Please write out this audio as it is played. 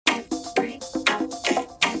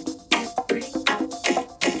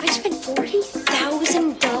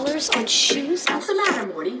shoes? What's the matter,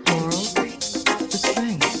 Morty? Laurel, the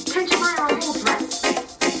spring. Can't you buy our whole dress?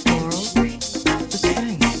 Laurel, the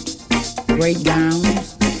spring. Great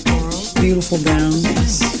gowns, Laurel, beautiful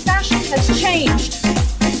gowns. Fashion has changed.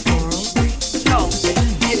 Laurel, No,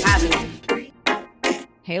 it hasn't.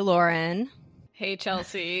 Hey, Lauren. Hey,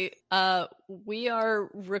 Chelsea. We are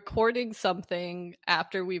recording something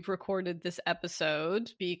after we've recorded this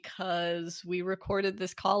episode because we recorded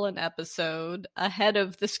this call-in episode ahead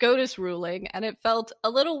of the SCOTUS ruling, and it felt a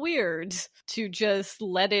little weird to just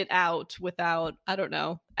let it out without, I don't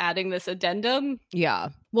know, adding this addendum. Yeah.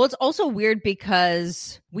 Well, it's also weird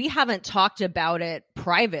because we haven't talked about it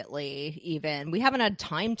privately even. We haven't had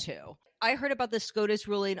time to. I heard about the SCOTUS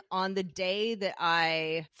ruling on the day that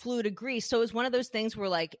I flew to Greece. So it was one of those things where,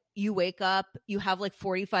 like, you wake up, you have like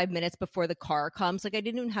 45 minutes before the car comes. Like, I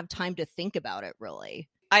didn't even have time to think about it, really.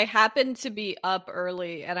 I happened to be up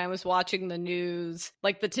early and I was watching the news,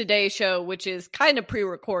 like the Today Show, which is kind of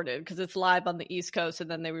pre-recorded because it's live on the East Coast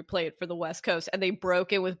and then they replay it for the West Coast, and they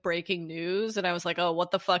broke in with breaking news. And I was like, oh,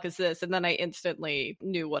 what the fuck is this? And then I instantly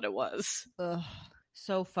knew what it was. Ugh,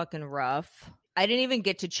 so fucking rough. I didn't even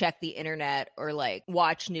get to check the internet or like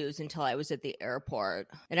watch news until I was at the airport.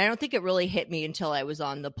 And I don't think it really hit me until I was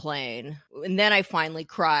on the plane. And then I finally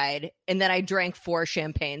cried. And then I drank 4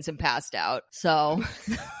 champagnes and passed out. So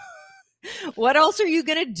what else are you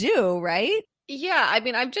going to do, right? Yeah, I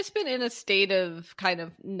mean, I've just been in a state of kind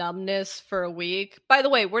of numbness for a week. By the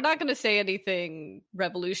way, we're not going to say anything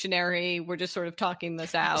revolutionary. We're just sort of talking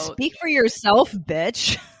this out. Speak for yourself,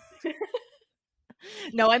 bitch.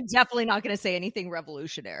 No, I'm definitely not going to say anything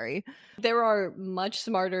revolutionary. There are much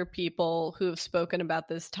smarter people who have spoken about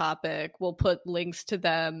this topic. We'll put links to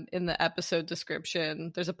them in the episode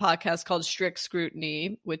description. There's a podcast called Strict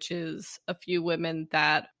Scrutiny, which is a few women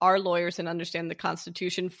that are lawyers and understand the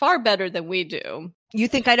Constitution far better than we do. You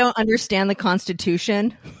think I don't understand the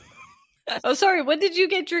Constitution? Oh, sorry. When did you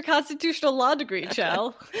get your constitutional law degree,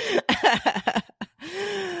 Chell?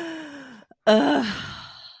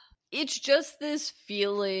 It's just this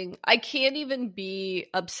feeling. I can't even be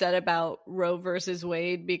upset about Roe versus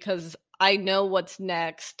Wade because I know what's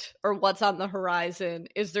next or what's on the horizon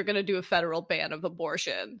is they're going to do a federal ban of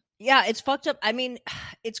abortion. Yeah, it's fucked up. I mean,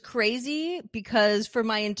 it's crazy because for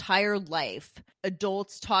my entire life,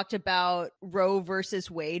 adults talked about Roe versus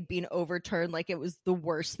Wade being overturned like it was the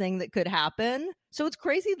worst thing that could happen. So it's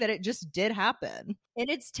crazy that it just did happen. And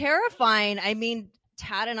it's terrifying. I mean,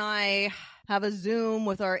 Tad and I have a Zoom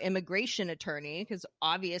with our immigration attorney because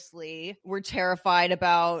obviously we're terrified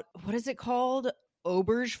about, what is it called?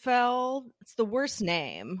 Obergefell? It's the worst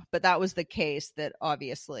name, but that was the case that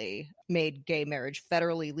obviously made gay marriage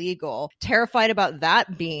federally legal. Terrified about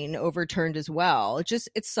that being overturned as well.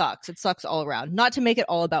 It sucks. It sucks all around. Not to make it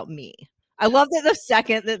all about me. I love that the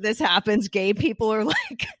second that this happens, gay people are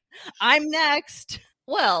like, I'm next.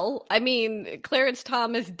 Well, I mean, Clarence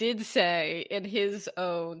Thomas did say in his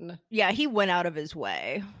own... Yeah, he went out of his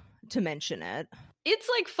way to mention it. It's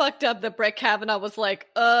like fucked up that Brett Kavanaugh was like,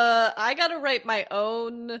 I gotta write my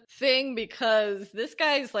own thing because this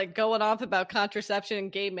guy's like going off about contraception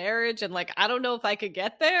and gay marriage and like, I don't know if I could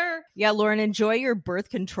get there. Yeah, Lauren, enjoy your birth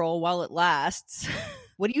control while it lasts.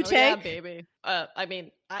 What do you take? Yeah, baby. I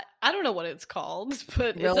mean, I don't know what it's called,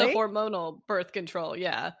 but Really? It's a hormonal birth control,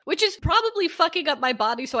 yeah. Which is probably fucking up my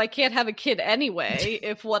body so I can't have a kid anyway,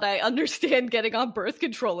 if what I understand getting on birth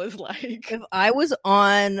control is like. If I was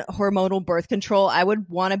on hormonal birth control, I would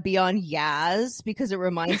want to be on Yaz because it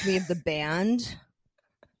reminds me of the band.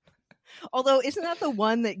 Although, isn't that the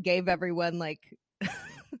one that gave everyone like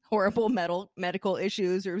horrible medical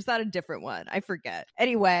issues, or was that a different one? I forget.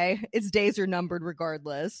 Anyway, its days are numbered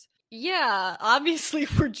regardless. Yeah, obviously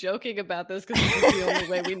we're joking about this because this is the only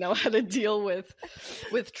way we know how to deal with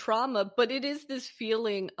trauma, but it is this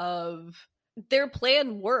feeling of their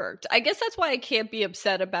plan worked. I guess that's why I can't be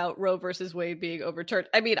upset about Roe versus Wade being overturned.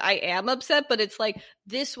 I mean, I am upset, but it's like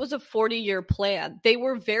this was a 40-year plan. They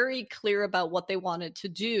were very clear about what they wanted to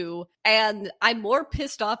do, and I'm more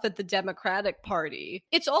pissed off at the Democratic Party.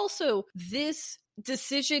 It's also this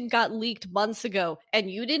decision got leaked months ago, and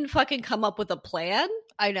you didn't fucking come up with a plan?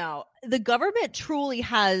 I know. The government truly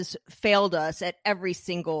has failed us at every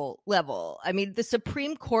single level. I mean, the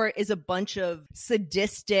Supreme Court is a bunch of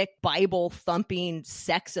sadistic, Bible-thumping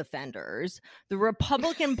sex offenders. The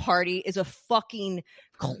Republican Party is a fucking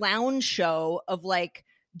clown show of like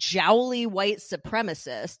jowly white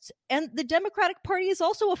supremacists. And the Democratic Party is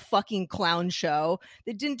also a fucking clown show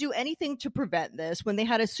that didn't do anything to prevent this when they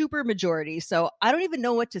had a super majority. So I don't even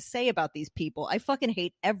know what to say about these people. I fucking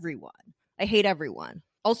hate everyone. I hate everyone.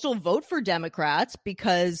 I'll still vote for Democrats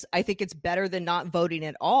because I think it's better than not voting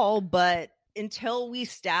at all. But until we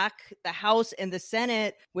stack the House and the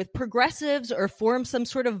Senate with progressives or form some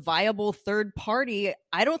sort of viable third party,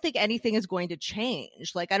 I don't think anything is going to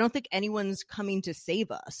change. Like, I don't think anyone's coming to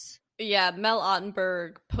save us. Yeah, Mel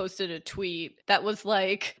Ottenberg posted a tweet that was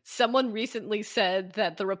like, someone recently said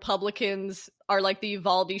that the Republicans are like the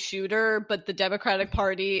Uvalde shooter, but the Democratic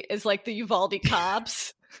Party is like the Uvalde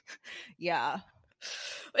cops. Yeah.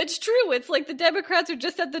 It's true. It's like the Democrats are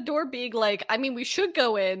just at the door being like, I mean, we should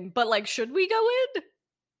go in, but like, should we go in?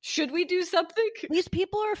 Should we do something? These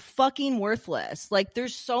people are fucking worthless. Like,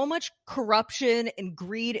 there's so much corruption and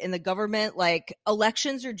greed in the government. Like,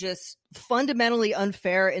 elections are just fundamentally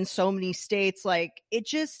unfair in so many states. Like, it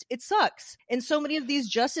sucks. And so many of these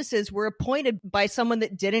justices were appointed by someone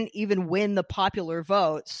that didn't even win the popular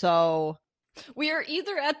vote. So we are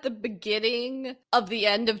either at the beginning of the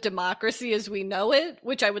end of democracy as we know it,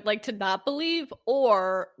 which I would like to not believe,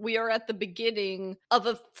 or we are at the beginning of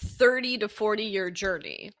a 30 to 40 year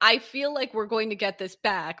journey. I feel like we're going to get this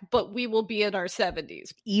back, but we will be in our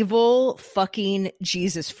 70s. Evil fucking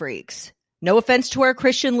Jesus freaks. No offense to our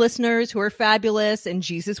Christian listeners who are fabulous, and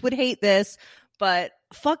Jesus would hate this, but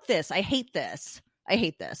fuck this. I hate this. I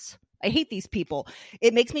hate this. I hate these people.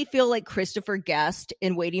 It makes me feel like Christopher Guest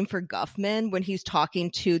in Waiting for Guffman when he's talking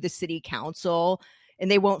to the city council and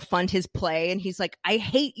they won't fund his play. And he's like, I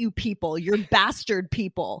hate you people. You're bastard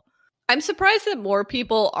people. I'm surprised that more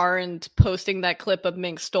people aren't posting that clip of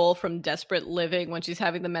Mink Stole from Desperate Living when she's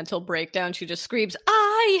having the mental breakdown. She just screams,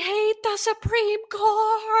 I hate the Supreme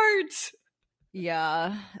Court.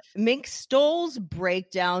 Yeah. Mink Stole's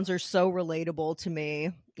breakdowns are so relatable to me.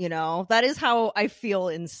 You know, that is how I feel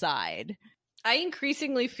inside. I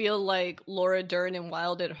increasingly feel like Laura Dern in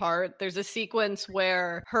Wild at Heart. There's a sequence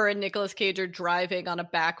where her and Nicolas Cage are driving on a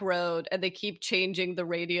back road and they keep changing the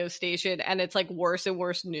radio station and it's like worse and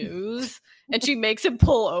worse news. And she makes him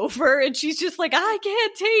pull over and she's just like, I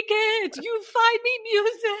can't take it. You find me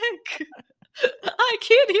music. I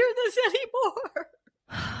can't hear this anymore.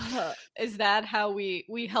 Is that how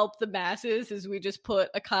we help the masses? Is we just put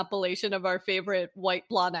a compilation of our favorite white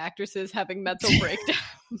blonde actresses having mental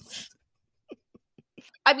breakdowns?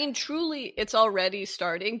 I mean, truly, it's already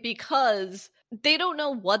starting because they don't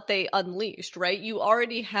know what they unleashed, right? You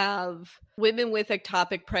already have women with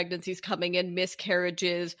ectopic pregnancies coming in,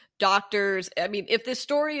 miscarriages, doctors. I mean, if this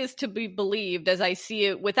story is to be believed, as I see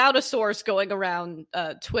it, without a source going around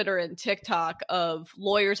Twitter and TikTok of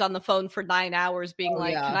lawyers on the phone for 9 hours being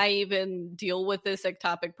can I even deal with this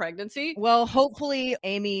ectopic pregnancy? Well, hopefully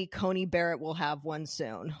Amy Coney Barrett will have one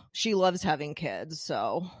soon. She loves having kids,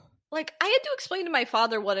 so... Like, I had to explain to my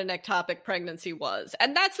father what an ectopic pregnancy was.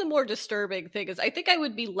 And that's the more disturbing thing, is I think I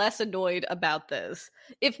would be less annoyed about this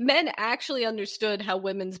if men actually understood how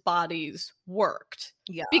women's bodies worked.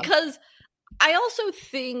 Yeah. Because I also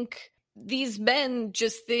think these men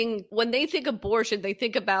just think, when they think abortion, they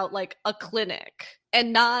think about like a clinic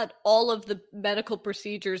and not all of the medical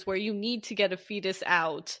procedures where you need to get a fetus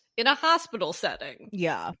out in a hospital setting.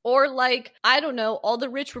 Yeah. Or like, I don't know, all the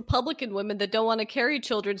rich Republican women that don't want to carry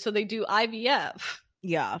children, so they do IVF.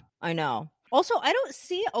 Yeah, I know. Also, I don't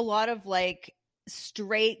see a lot of like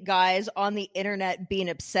straight guys on the internet being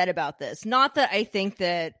upset about this. Not that I think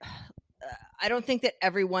that, I don't think that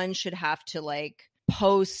everyone should have to like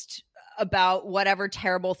post about whatever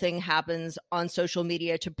terrible thing happens on social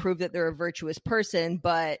media to prove that they're a virtuous person,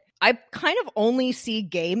 but I kind of only see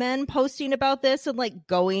gay men posting about this and like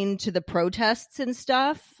going to the protests and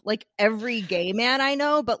stuff. Like every gay man I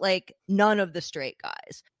know, but like none of the straight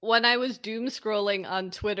guys. When I was doom scrolling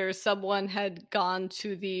on Twitter, someone had gone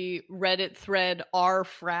to the Reddit thread R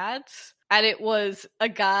Frats, and it was a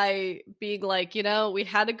guy being like, you know, we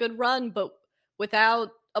had a good run, but without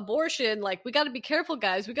abortion, like, we got to be careful,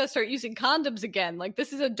 guys. We got to start using condoms again. Like,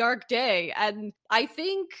 this is a dark day. And I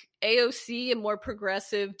think AOC and more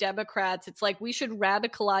progressive Democrats, it's like we should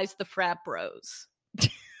radicalize the frat bros.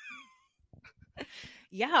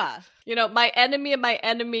 Yeah. You know, my enemy and my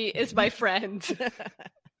enemy is my friend.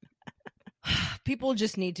 People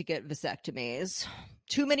just need to get vasectomies.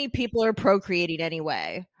 Too many people are procreating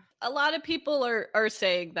anyway. A lot of people are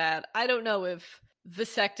saying that. I don't know if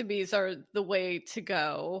vasectomies are the way to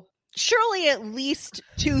go. Surely at least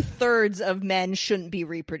 2/3 of men shouldn't be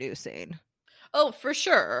reproducing. Oh, for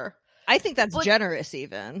sure. I think that's generous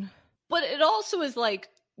even. But it also is like,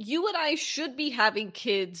 you and I should be having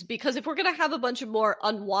kids, because if we're going to have a bunch of more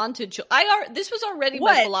unwanted children, this was already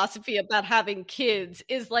my philosophy about having kids,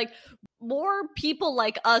 is like, more people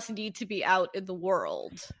like us need to be out in the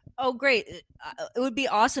world. Oh, great. It would be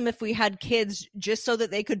awesome if we had kids just so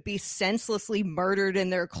that they could be senselessly murdered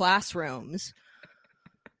in their classrooms.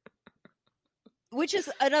 Which is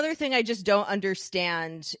another thing I just don't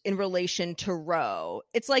understand in relation to Roe.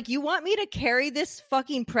 It's like, you want me to carry this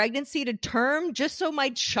fucking pregnancy to term just so my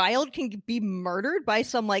child can be murdered by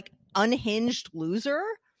some like unhinged loser?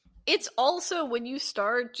 It's also when you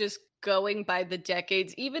start just going by the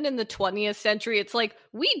decades, even in the 20th century, it's like,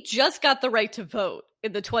 we just got the right to vote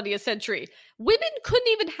in the 20th century. Women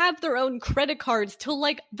couldn't even have their own credit cards till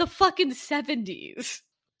like the fucking 70s.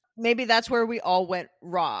 Maybe that's where we all went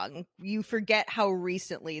wrong. You forget how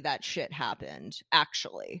recently that shit happened,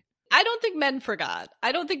 actually. I don't think men forgot.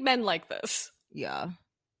 I don't think men like this. Yeah.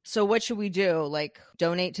 So what should we do? Like,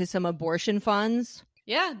 donate to some abortion funds?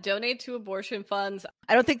 Yeah, donate to abortion funds.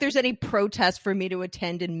 I don't think there's any protest for me to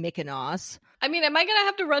attend in Mykonos. I mean, am I going to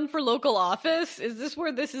have to run for local office? Is this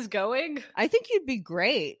where this is going? I think you'd be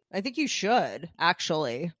great. I think you should,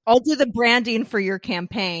 actually. I'll do the branding for your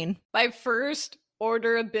campaign. My first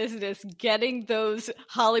order of business, getting those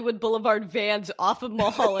Hollywood Boulevard vans off of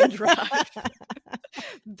Mulholland Drive.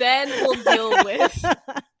 Then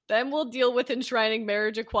we'll deal with enshrining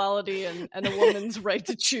marriage equality and a woman's right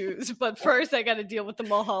to choose. But first, I got to deal with the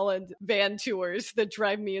Mulholland van tours that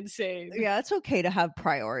drive me insane. Yeah, it's okay to have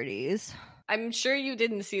priorities. I'm sure you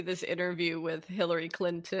didn't see this interview with Hillary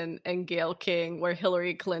Clinton and Gayle King, where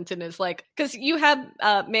Hillary Clinton is like, because you have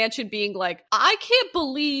Manchin being like, I can't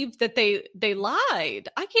believe that they lied.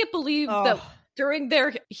 I can't believe that during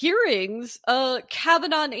their hearings,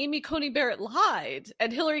 Kavanaugh and Amy Coney Barrett lied.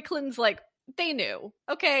 And Hillary Clinton's like, they knew.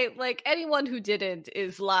 Okay, like, anyone who didn't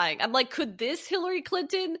is lying. I'm like, could this Hillary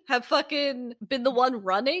Clinton have fucking been the one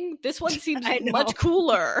running? This one seems much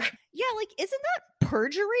cooler. Yeah, like, isn't that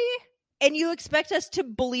perjury? And you expect us to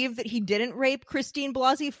believe that he didn't rape Christine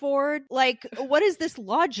Blasey Ford? Like, what is this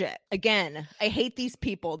logic? Again, I hate these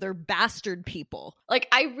people. They're bastard people. Like,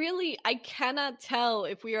 I cannot tell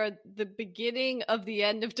if we are the beginning of the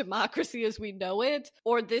end of democracy as we know it,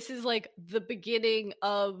 or this is like the beginning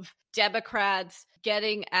of Democrats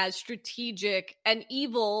getting as strategic and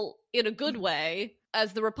evil in a good way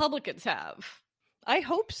as the Republicans have. I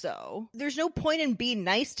hope so. There's no point in being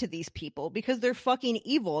nice to these people because they're fucking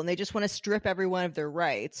evil and they just want to strip everyone of their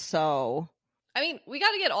rights. So, I mean, we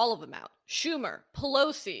got to get all of them out. Schumer,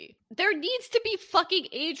 Pelosi. There needs to be fucking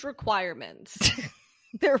age requirements.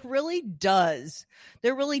 There really does.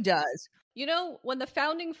 There really does. You know, when the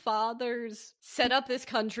founding fathers set up this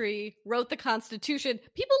country, wrote the Constitution,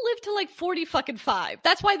 people lived to like 40 fucking 5.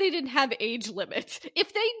 That's why they didn't have age limits.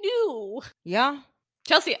 If they knew. Yeah.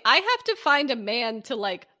 Chelsea, I have to find a man to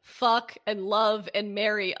like fuck and love and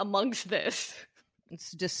marry amongst this.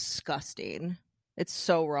 It's disgusting. It's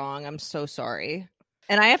so wrong. I'm so sorry.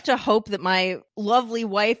 And I have to hope that my lovely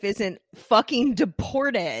wife isn't fucking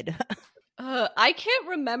deported. I can't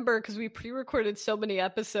remember because we pre-recorded so many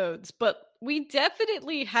episodes, but we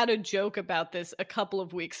definitely had a joke about this a couple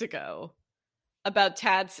of weeks ago. About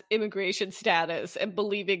Tad's immigration status and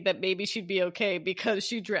believing that maybe she'd be okay because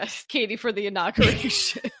she dressed Katie for the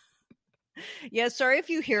inauguration. Yeah, sorry if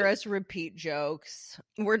you hear us repeat jokes.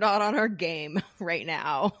 We're not on our game right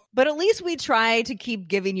now. But at least we try to keep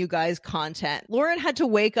giving you guys content. Lauren had to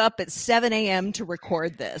wake up at 7 a.m. to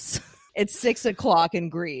record this. It's 6 o'clock in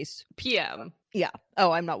Greece. PM. Yeah. Oh,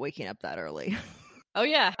 I'm not waking up that early. Oh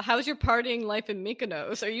yeah. How's your partying life in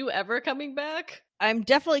Mykonos? Are you ever coming back? I'm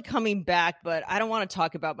definitely coming back, but I don't want to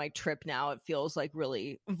talk about my trip now. It feels like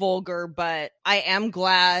really vulgar, but I am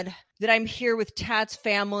glad that I'm here with Tat's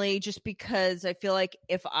family just because I feel like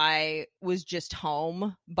if I was just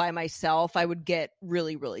home by myself, I would get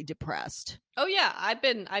really, really depressed. Oh yeah,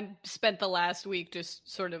 I spent the last week just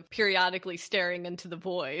sort of periodically staring into the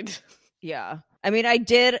void. Yeah. I mean, I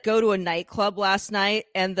did go to a nightclub last night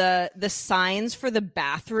and the signs for the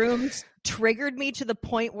bathrooms triggered me to the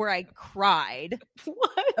point where I cried.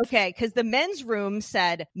 What? Okay, because the men's room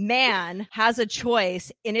said, man has a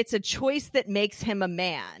choice, and it's a choice that makes him a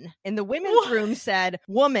man. And the women's room said,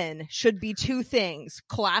 woman should be two things,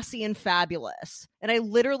 classy and fabulous. And I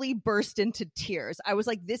literally burst into tears. I was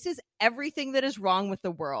like, this is everything that is wrong with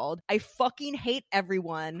the world. I fucking hate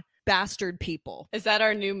everyone. Bastard people. Is that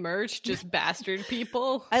our new merch? Just bastard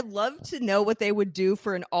people? I'd love to know what they would do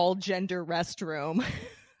for an all-gender restroom.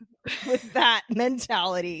 With that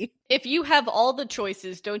mentality. If you have all the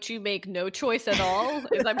choices, don't you make no choice at all?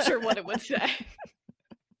 Is I'm sure what it would say.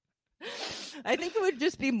 I think it would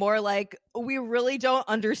just be more like, we really don't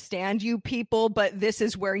understand you people, but this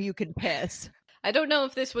is where you can piss. I don't know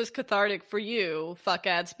if this was cathartic for you,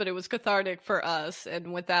 fuckheads, but it was cathartic for us.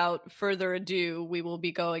 And without further ado, we will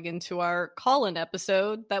be going into our call-in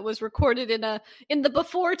episode that was recorded in the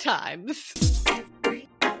before times.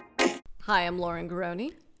 Hi, I'm Lauren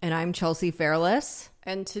Garoni. And I'm Chelsea Fairless.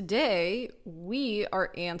 And today we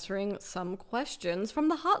are answering some questions from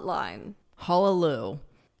the hotline. Hallelujah.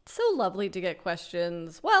 So lovely to get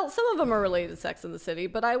questions. Well, some of them are related to Sex and the City,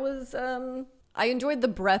 but I enjoyed the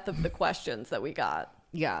breadth of the questions that we got.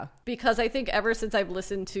 Yeah. Because I think ever since I've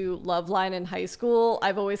listened to Loveline in high school,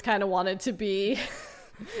 I've always kind of wanted to be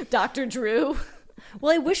Dr. Drew.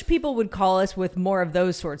 Well, I wish people would call us with more of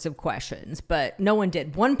those sorts of questions, but no one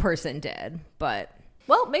did. One person did, but...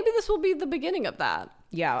 Well, maybe this will be the beginning of that.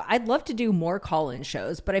 Yeah, I'd love to do more call-in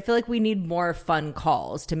shows, but I feel like we need more fun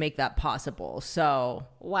calls to make that possible, so...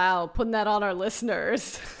 Wow, putting that on our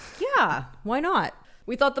listeners. Yeah, why not?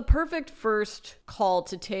 We thought the perfect first call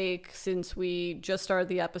to take, since we just started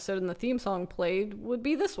the episode and the theme song played, would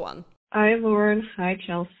be this one. Hi, Lauren. Hi,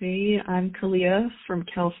 Chelsea. I'm Kalia from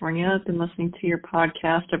California. I've been listening to your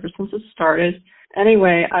podcast ever since it started.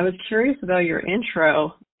 Anyway, I was curious about your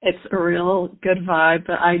intro. It's a real good vibe,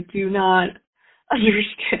 but I do not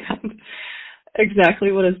understand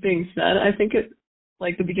exactly what is being said. I think it,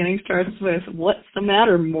 like, the beginning starts with, "What's the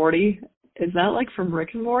matter, Morty?" Is that, like, from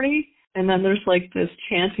Rick and Morty? And then there's, like, this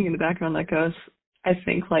chanting in the background that goes, I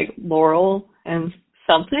think, like, Laurel and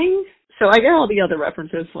something. So I get all the other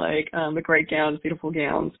references, like the great gowns, beautiful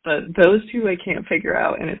gowns, but those two I can't figure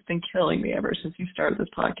out, and it's been killing me ever since you started this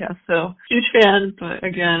podcast. So huge fan, but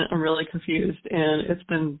again, I'm really confused, and it's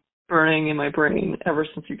been burning in my brain ever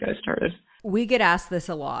since you guys started. We get asked this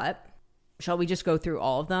a lot. Shall we just go through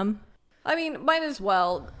all of them? I mean, might as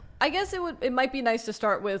well. I guess it might be nice to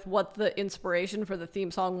start with what the inspiration for the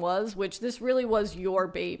theme song was, which this really was your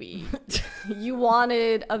baby. You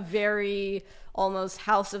wanted a very almost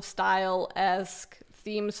House of Style-esque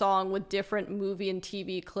theme song with different movie and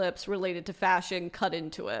TV clips related to fashion cut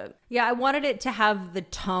into it. Yeah, I wanted it to have the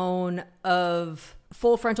tone of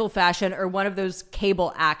Full Frontal Fashion or one of those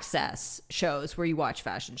cable access shows where you watch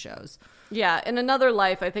fashion shows. Yeah, in another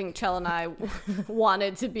life, I think Chell and I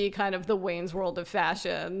wanted to be kind of the Wayne's World of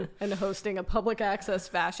fashion and hosting a public access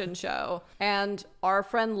fashion show. And our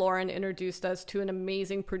friend Lauren introduced us to an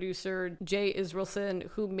amazing producer, Jay Israelson,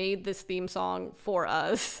 who made this theme song for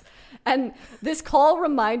us. And this call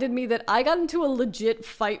reminded me that I got into a legit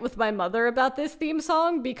fight with my mother about this theme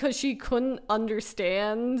song because she couldn't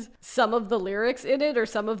understand some of the lyrics in it or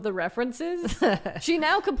some of the references. She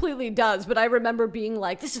now completely does, but I remember being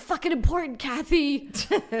like, this is fucking important, Kathy.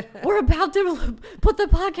 We're about to put the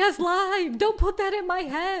podcast live. Don't put that in my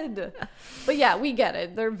head. But yeah, we get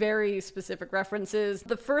it. They're very specific references.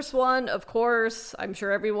 The first one, of course, I'm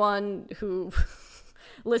sure everyone who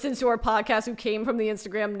listens to our podcast who came from the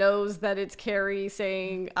Instagram knows that it's Carrie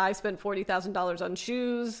saying, I spent $40,000 on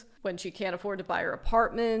shoes when she can't afford to buy her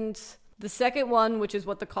apartment. The second one, which is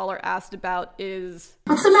what the caller asked about, is...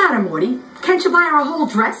 What's the matter, Morty? Can't you buy her a whole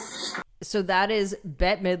dress? So that is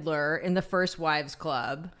Bette Midler in the First Wives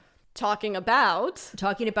Club. Talking about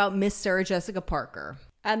Miss Sarah Jessica Parker.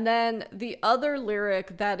 And then the other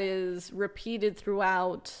lyric that is repeated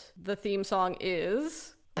throughout the theme song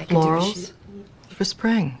is... Laurels for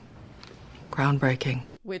spring. Groundbreaking.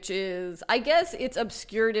 Which is, I guess it's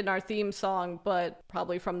obscured in our theme song, but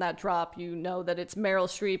probably from that drop, you know that it's Meryl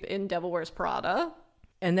Streep in Devil Wears Prada.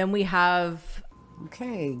 And then we have...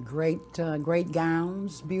 Okay, great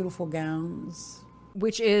gowns, beautiful gowns.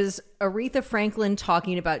 Which is Aretha Franklin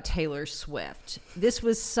talking about Taylor Swift. This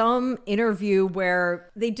was some interview where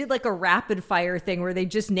they did like a rapid fire thing where they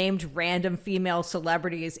just named random female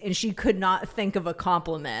celebrities and she could not think of a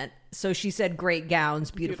compliment. So she said great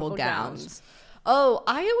gowns, beautiful gowns. Oh,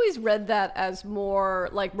 I always read that as more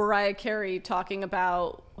like Mariah Carey talking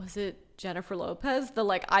about, was it Jennifer Lopez? The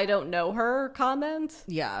like, I don't know her comment?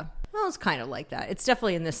 Yeah. Well, it's kind of like that. It's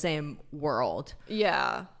definitely in the same world.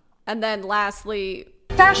 Yeah. And then lastly...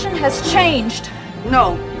 Fashion has changed.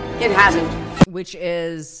 No, it hasn't. Which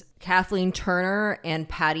is Kathleen Turner and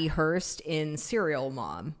Patty Hearst in Serial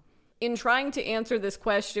Mom. In trying to answer this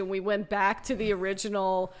question, we went back to the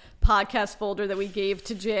original podcast folder that we gave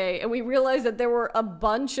to Jay, and we realized that there were a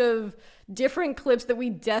bunch of different clips that we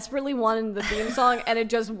desperately wanted in the theme song, and it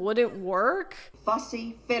just wouldn't work.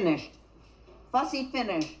 Fussy finished. Fussy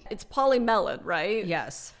finished. It's Polly Mellon, right?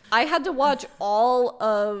 Yes. I had to watch all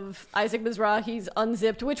of Isaac Mizrahi's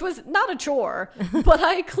Unzipped, which was not a chore, but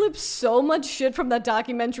I clipped so much shit from that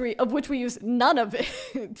documentary, of which we used none of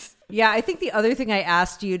it. Yeah, I think the other thing I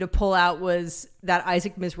asked you to pull out was that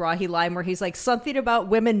Isaac Mizrahi line where he's like something about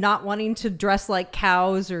women not wanting to dress like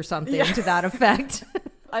cows or something to that effect.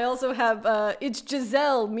 I also have It's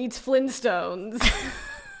Giselle meets Flintstones.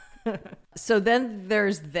 So then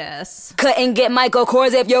there's this. Couldn't get Michael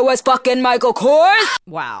Kors if you was fucking Michael Kors.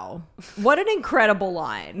 Wow. What an incredible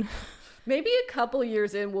line. Maybe a couple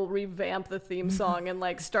years in, we'll revamp the theme song and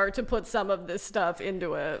like start to put some of this stuff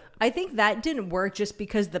into it. I think that didn't work just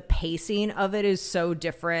because the pacing of it is so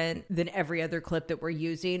different than every other clip that we're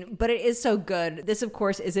using, but it is so good. This, of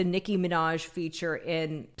course, is a Nicki Minaj feature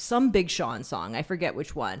in some Big Sean song. I forget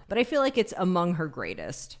which one, but I feel like it's among her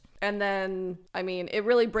greatest. And then, I mean, it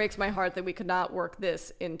really breaks my heart that we could not work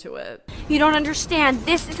this into it. You don't understand.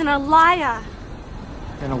 This is an Alaya.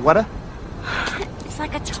 And a what? It's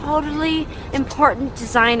like a totally important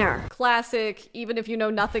designer. Classic, even if you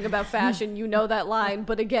know nothing about fashion, you know that line.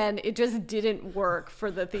 But again, it just didn't work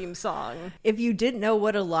for the theme song. If you didn't know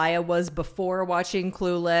what Alaya was before watching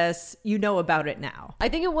Clueless, you know about it now. I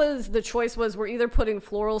think the choice was we're either putting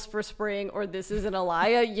Florals for Spring or this is an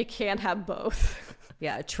Alaya. You can't have both.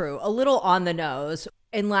 Yeah, true. A little on the nose.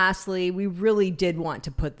 And lastly, we really did want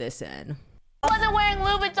to put this in. I wasn't wearing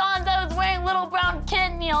Louboutins, I was wearing little brown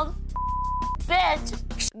kitten heels.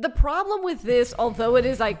 Bitch. The problem with this, although it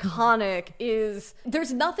is iconic, is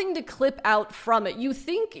there's nothing to clip out from it. You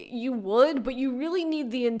think you would, but you really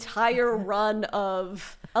need the entire run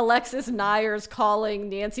of Alexis Nyers calling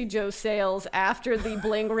Nancy Jo Sales after the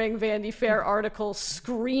Bling Ring Vanity Fair article,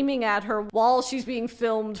 screaming at her while she's being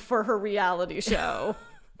filmed for her reality show.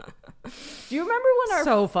 Do you remember when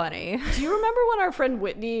So funny. Do you remember when our friend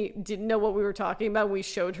Whitney didn't know what we were talking about? We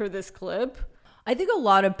showed her this clip. I think a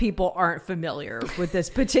lot of people aren't familiar with this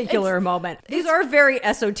particular moment. These are very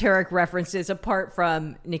esoteric references apart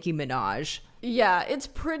from Nicki Minaj. Yeah, it's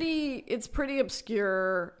pretty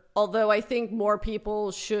obscure, although I think more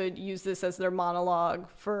people should use this as their monologue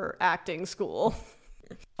for acting school.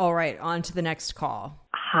 All right, on to the next call.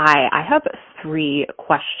 Hi, I have 3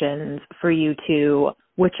 questions for you two,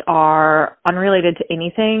 which are unrelated to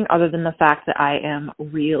anything other than the fact that I am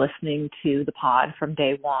re-listening to the pod from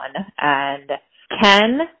day one. And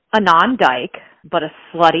can a non-dyke, but a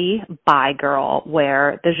slutty bi girl,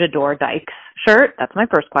 wear the J'adore Dykes shirt? That's my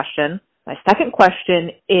first question. My second question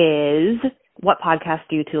is, what podcast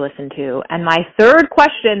do you two listen to? And my third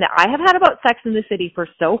question that I have had about Sex in the City for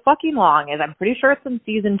so fucking long is, I'm pretty sure it's in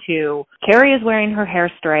season 2. Carrie is wearing her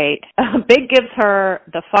hair straight. Big gives her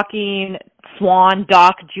the fucking Swan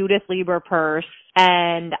Doc Judith Lieber purse,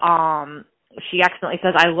 and she accidentally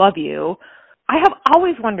says, I love you. I have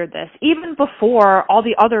always wondered this, even before all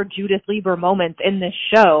the other Judith Lieber moments in this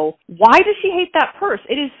show. Why does she hate that purse?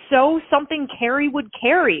 It is so something Carrie would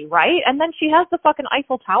carry, right? And then she has the fucking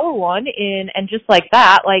Eiffel Tower one in, and just like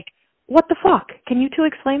that, like, what the fuck? Can you two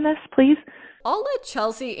explain this, please? I'll let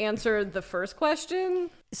Chelsea answer the first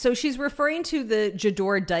question. So she's referring to the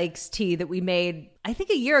J'adore Dykes tee that we made, I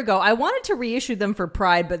think, a year ago. I wanted to reissue them for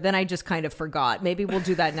Pride, but then I just kind of forgot. Maybe we'll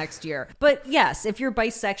do that next year. But yes, if you're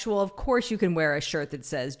bisexual, of course you can wear a shirt that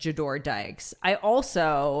says J'adore Dykes. I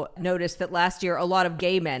also noticed that last year a lot of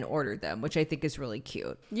gay men ordered them, which I think is really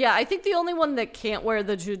cute. Yeah, I think the only one that can't wear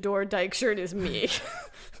the J'adore Dykes shirt is me.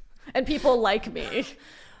 And people like me.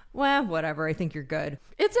 Well, whatever. I think you're good.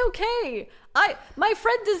 It's okay. My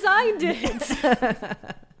friend designed it.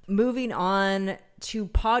 Moving on to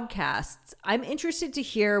podcasts. I'm interested to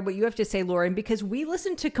hear what you have to say, Lauren, because we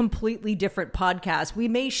listen to completely different podcasts. We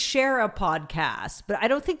may share a podcast, but I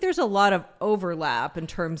don't think there's a lot of overlap in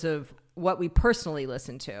terms of what we personally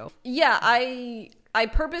listen to. Yeah, I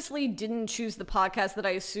purposely didn't choose the podcast that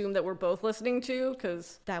I assume that we're both listening to,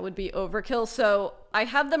 because that would be overkill. So I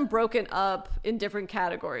have them broken up in different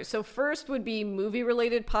categories. So first would be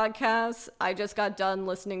movie-related podcasts. I just got done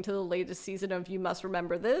listening to the latest season of You Must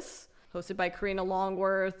Remember This, hosted by Karina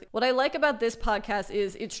Longworth. What I like about this podcast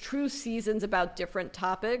is it's true seasons about different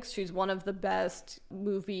topics. She's one of the best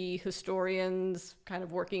movie historians kind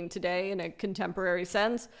of working today in a contemporary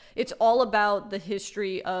sense. It's all about the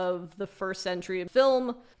history of the first century of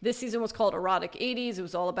film. This season was called Erotic 80s. It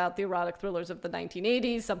was all about the erotic thrillers of the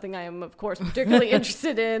 1980s, something I am, of course, particularly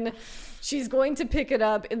interested in. She's going to pick it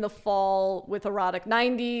up in the fall with Erotic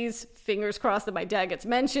 90s. Fingers crossed that my dad gets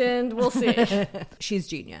mentioned. We'll see. She's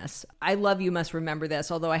genius. I love You Must Remember This,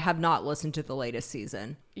 although I have not listened to the latest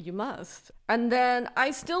season. You must. And then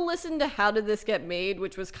I still listen to How Did This Get Made,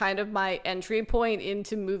 which was kind of my entry point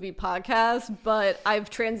into movie podcasts, but I've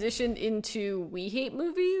transitioned into We Hate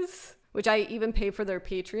Movies, which I even pay for their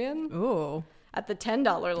Patreon. Ooh. At the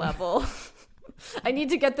 $10 level. I need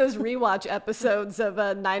to get those rewatch episodes of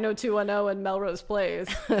 90210 and Melrose Place.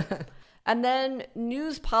 And then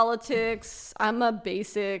news, politics. I'm a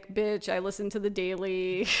basic bitch. I listen to The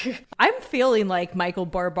Daily. I'm feeling like Michael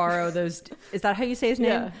Barbaro. Is that how you say his name?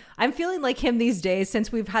 Yeah. I'm feeling like him these days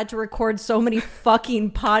since we've had to record so many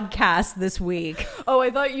fucking podcasts this week. Oh,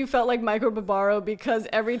 I thought you felt like Michael Barbaro because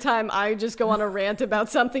every time I just go on a rant about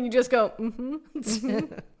something, you just go, mm-hmm.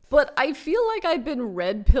 But I feel like I've been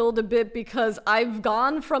red-pilled a bit because I've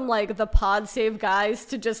gone from like the Pod Save guys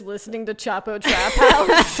to just listening to Chapo Trap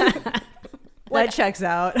House. That checks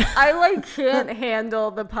out. I can't handle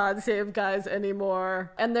the Pod Save guys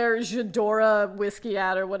anymore. And their Jadora whiskey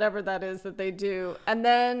ad or whatever that is that they do. And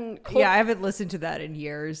then... I haven't listened to that in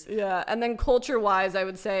years. Yeah. And then culture-wise, I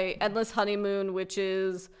would say Endless Honeymoon, which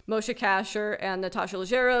is Moshe Kasher and Natasha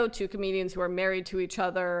Leggero, two comedians who are married to each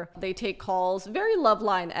other. They take calls, very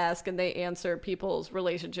Loveline-esque, and they answer people's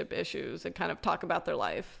relationship issues and kind of talk about their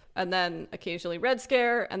life. And then occasionally Red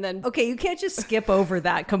Scare, and then... Okay, you can't just skip over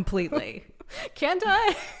that completely. Can't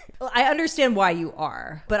I? Well, I understand why you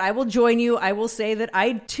are, but I will join you. I will say that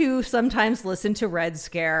I, too, sometimes listen to Red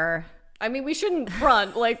Scare. I mean, we shouldn't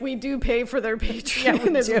front. We do pay for their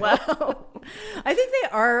Patreon as well. I think they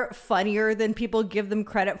are funnier than people give them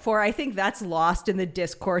credit for. I think that's lost in the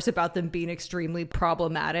discourse about them being extremely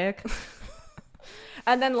problematic.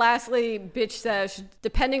 And then lastly, Bitch Sesh,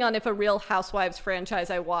 depending on if a Real Housewives franchise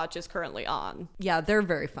I watch is currently on. Yeah, they're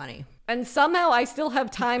very funny. And somehow I still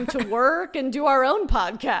have time to work and do our own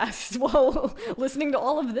podcast while listening to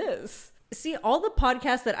all of this. See, all the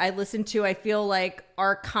podcasts that I listen to, I feel like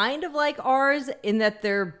are kind of like ours in that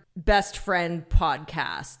they're best friend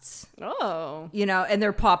podcasts. Oh. And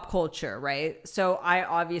they're pop culture, right? So I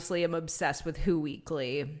obviously am obsessed with Who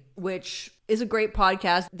Weekly, which is a great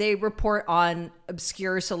podcast. They report on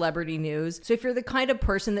obscure celebrity news. So if you're the kind of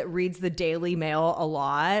person that reads the Daily Mail a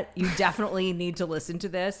lot, you definitely need to listen to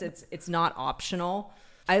this. It's not optional.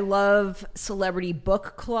 I love Celebrity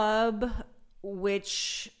Book Club,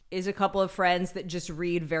 which is a couple of friends that just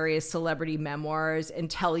read various celebrity memoirs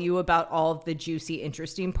and tell you about all of the juicy,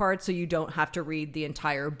 interesting parts so you don't have to read the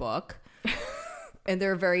entire book. And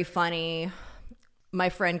they're very funny. My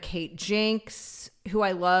friend Kate Jinks, who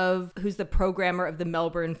I love, who's the programmer of the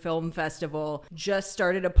Melbourne Film Festival, just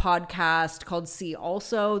started a podcast called See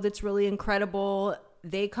Also that's really incredible.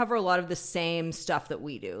 They cover a lot of the same stuff that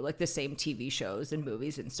we do, like the same TV shows and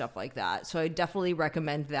movies and stuff like that. So I definitely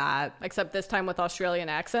recommend that. Except this time with Australian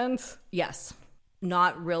accents? Yes.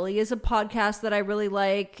 Not Really is a podcast that I really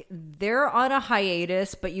like. They're on a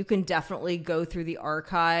hiatus, but you can definitely go through the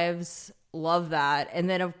archives. Love that. And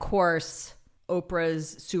then, of course,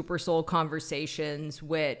 Oprah's Super Soul Conversations,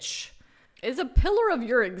 which is a pillar of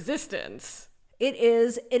your existence. It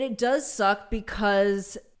is. And it does suck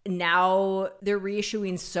because now they're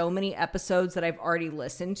reissuing so many episodes that I've already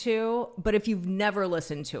listened to. But if you've never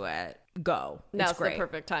listened to it, go. Now's the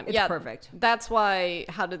perfect time. It's perfect. That's why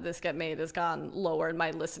How Did This Get Made has gone lower in my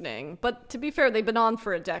listening. But to be fair, they've been on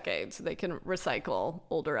for a decade, so they can recycle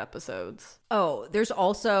older episodes. Oh, there's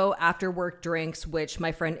also After Work Drinks, which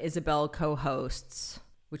my friend Isabel co-hosts,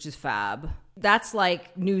 which is fab. That's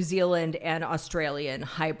like New Zealand and Australian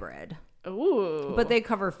hybrid. Ooh. But they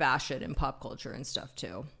cover fashion and pop culture and stuff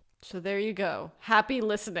too. So there you go. Happy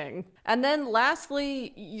listening. And then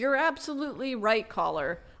lastly, you're absolutely right,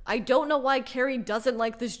 caller. I don't know why Carrie doesn't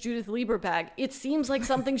like this Judith Lieber bag. It seems like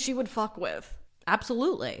something she would fuck with.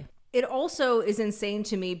 Absolutely. It also is insane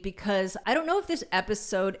to me because I don't know if this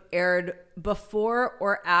episode aired before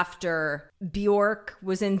or after Bjork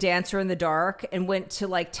was in Dancer in the Dark and went to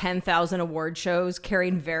like 10,000 award shows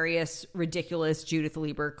carrying various ridiculous Judith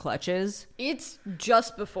Lieber clutches. It's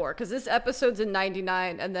just before, because this episode's in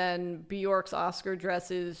 99 and then Bjork's Oscar dress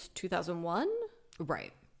is 2001?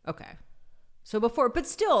 Right. Okay. So before, but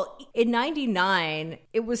still, in 99,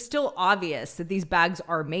 it was still obvious that these bags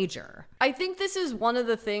are major. I think this is one of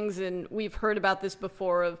the things, and we've heard about this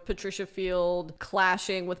before, of Patricia Field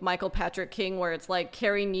clashing with Michael Patrick King, where it's like,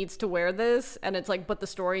 Carrie needs to wear this, and it's like, but the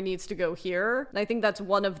story needs to go here. And I think that's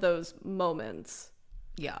one of those moments.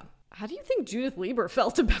 Yeah. How do you think Judith Lieber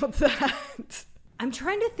felt about that? I'm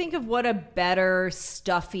trying to think of what a better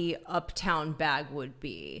stuffy uptown bag would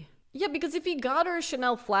be. Yeah, because if he got her a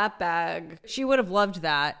Chanel flat bag, she would have loved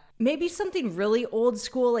that. Maybe something really old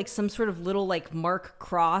school, like some sort of little like Mark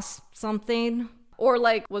Cross something. Or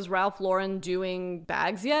like, was Ralph Lauren doing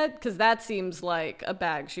bags yet? Because that seems like a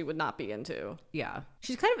bag she would not be into. Yeah.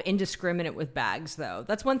 She's kind of indiscriminate with bags, though.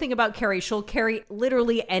 That's one thing about Carrie. She'll carry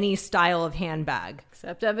literally any style of handbag.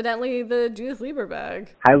 Except evidently the Judith Lieber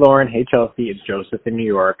bag. Hi, Lauren. Hey, Chelsea. It's Joseph in New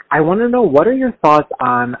York. I want to know, what are your thoughts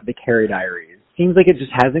on the Carrie Diaries? Seems like it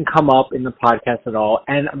just hasn't come up in the podcast at all.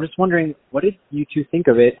 And I'm just wondering, what did you two think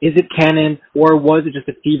of it? Is it canon, or was it just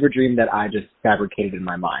a fever dream that I just fabricated in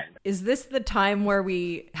my mind? Is this the time where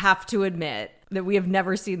we have to admit that we have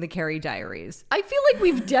never seen the Carrie Diaries? I feel like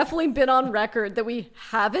we've definitely been on record that we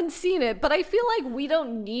haven't seen it, but I feel like we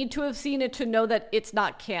don't need to have seen it to know that it's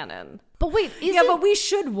not canon. But wait, but we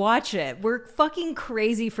should watch it. We're fucking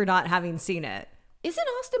crazy for not having seen it. Isn't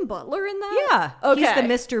Austin Butler in that? Yeah. Okay. He's the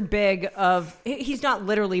Mr. Big of... He's not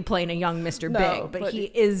literally playing a young Mr. Big, but he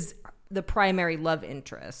is the primary love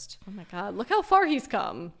interest. Oh my God, look how far he's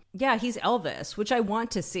come. Yeah, he's Elvis, which I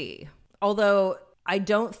want to see. Although I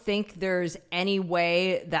don't think there's any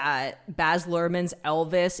way that Baz Luhrmann's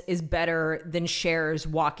Elvis is better than Cher's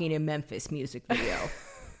Walking in Memphis music video.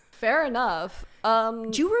 Fair enough.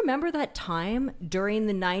 Do you remember that time during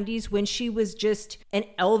the 90s when she was just an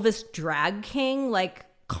Elvis drag king, like,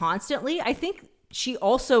 constantly? I think she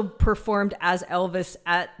also performed as Elvis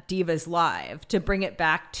at Divas Live to bring it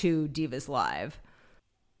back to Divas Live.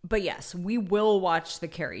 But yes, we will watch the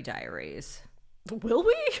Carrie Diaries. Will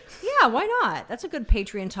we? Yeah, why not? That's a good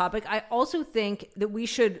Patreon topic. I also think that we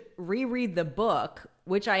should reread the book,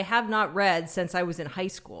 which I have not read since I was in high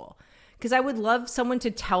school. Because I would love someone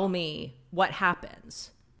to tell me what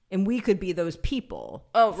happens. And we could be those people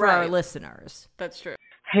for our listeners. That's true.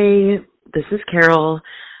 Hey, this is Carol.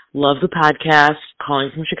 Love the podcast,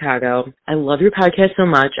 calling from Chicago. I love your podcast so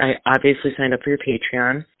much. I obviously signed up for your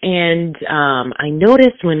Patreon. And I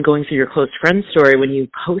noticed when going through your close friend story, when you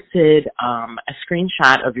posted a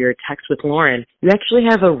screenshot of your text with Lauren, you actually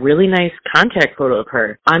have a really nice contact photo of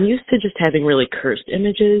her. I'm used to just having really cursed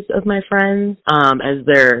images of my friends as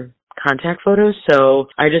their contact photos, so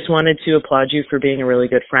I just wanted to applaud you for being a really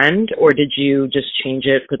good friend. Or did you just change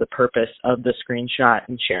it for the purpose of the screenshot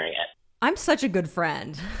and sharing it? I'm such a good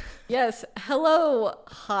friend. Yes. Hello,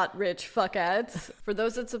 hot rich fuckettes. For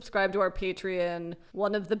those that subscribe to our Patreon,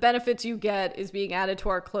 one of the benefits you get is being added to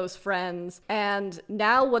our close friends. And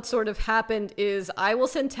now what sort of happened is I will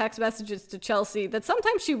send text messages to Chelsea that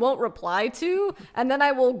sometimes she won't reply to, and then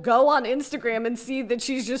I will go on Instagram and see that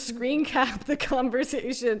she's just screen capped the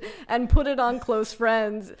conversation and put it on close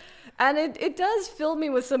friends. And it does fill me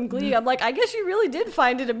with some glee. I'm like, I guess you really did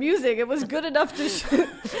find it amusing. It was good enough to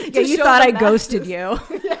yeah, you thought I ghosted you.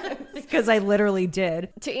 Yes. Because I literally did.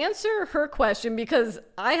 To answer her question, because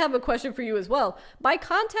I have a question for you as well. My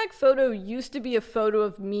contact photo used to be a photo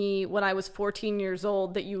of me when I was 14 years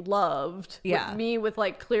old that you loved. Yeah. With me with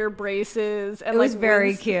like clear braces. And it was like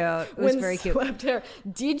very cute. It was very cute. Hair.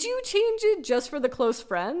 Did you change it just for the close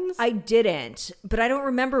friends? I didn't, but I don't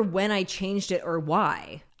remember when I changed it or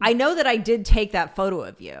why. I know that I did take that photo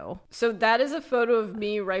of you. So that is a photo of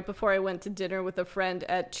me right before I went to dinner with a friend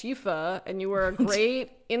at Chifa, and you were a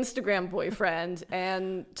great Instagram boyfriend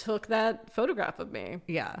and took that photograph of me.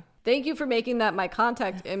 Yeah. Thank you for making that my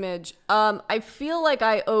contact image. I feel like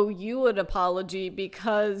I owe you an apology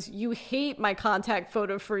because you hate my contact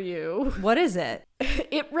photo for you. What is it?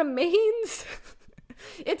 It remains...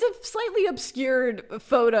 It's a slightly obscured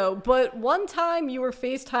photo, but one time you were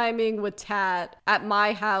FaceTiming with Tat at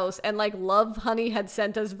my house and like Love Honey had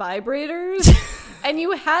sent us vibrators and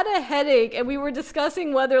you had a headache and we were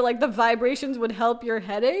discussing whether like the vibrations would help your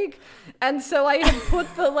headache. And so I had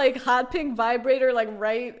put the like hot pink vibrator like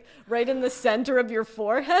right in the center of your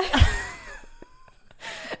forehead.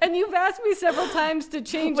 And you've asked me several times to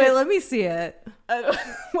change it. Wait, let me see it.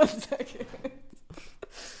 1 second.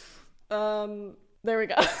 There we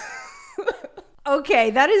go.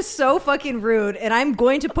 Okay, that is so fucking rude, and I'm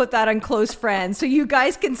going to put that on close friends so you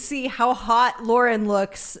guys can see how hot Lauren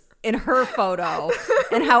looks in her photo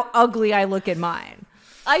and how ugly I look in mine.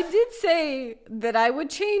 I did say that I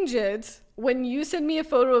would change it when you send me a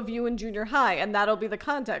photo of you in junior high, and that'll be the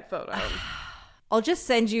contact photo. I'll just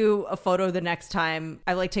send you a photo the next time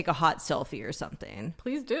I like take a hot selfie or something.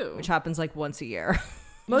 Please do. Which happens like once a year.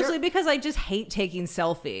 Mostly because I just hate taking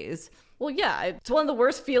selfies. Well, yeah, it's one of the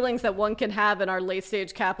worst feelings that one can have in our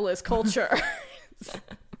late-stage capitalist culture.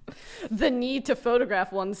 The need to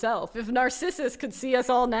photograph oneself. If Narcissus could see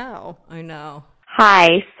us all now. I know.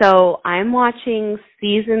 Hi, so I'm watching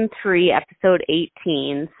season 3, episode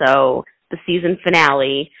 18, so the season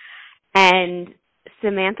finale, and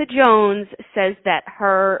Samantha Jones says that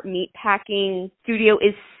her meatpacking studio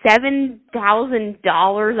is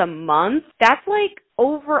 $7,000 a month. That's like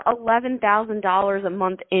over $11,000 a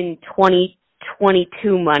month in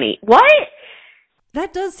 2022 money. What?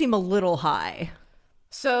 That does seem a little high.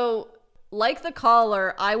 So, like the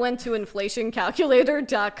caller, I went to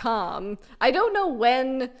inflationcalculator.com. I don't know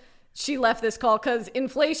when she left this call because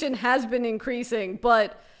inflation has been increasing,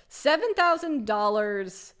 but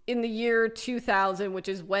 $7,000 in the year 2000, which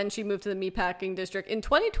is when she moved to the meatpacking district. In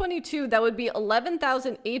 2022, that would be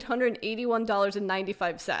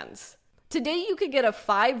 $11,881.95. Today, you could get a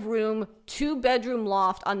 5-room, 2-bedroom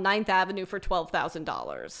loft on 9th Avenue for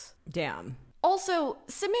 $12,000. Damn. Also,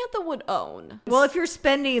 Samantha would own. Well, if you're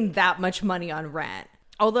spending that much money on rent.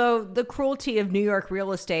 Although the cruelty of New York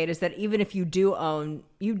real estate is that even if you do own,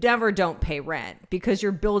 you never don't pay rent because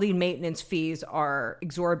your building maintenance fees are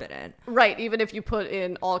exorbitant. Right, even if you put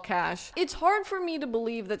in all cash. It's hard for me to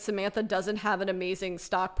believe that Samantha doesn't have an amazing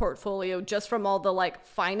stock portfolio just from all the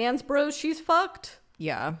finance bros she's fucked.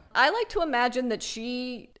 Yeah. I like to imagine that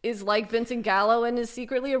she is like Vincent Gallo and is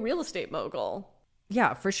secretly a real estate mogul.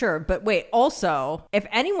 Yeah, for sure. But wait, also, if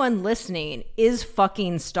anyone listening is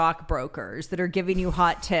fucking stockbrokers that are giving you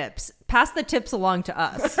hot tips, pass the tips along to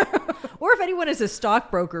us. Or if anyone is a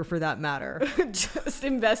stockbroker for that matter. Just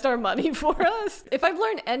invest our money for us. If I've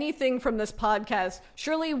learned anything from this podcast,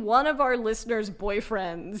 surely one of our listeners'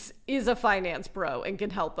 boyfriends is a finance bro and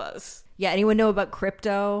can help us. Yeah, anyone know about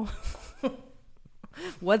crypto?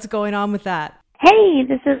 What's going on with that? Hey,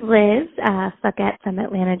 this is Liz, Suckette from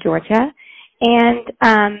Atlanta, Georgia. And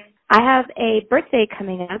I have a birthday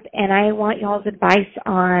coming up, and I want y'all's advice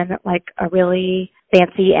on a really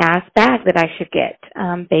fancy ass bag that I should get,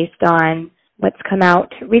 based on what's come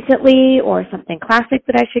out recently or something classic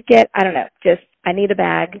that I should get. I don't know. Just I need a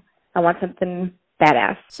bag. I want something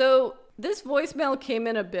badass. So this voicemail came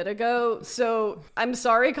in a bit ago. So I'm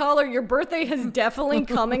sorry, caller. Your birthday has definitely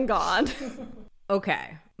come and gone.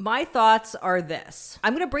 Okay. My thoughts are this.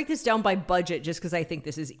 I'm going to break this down by budget just because I think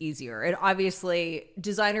this is easier. And obviously,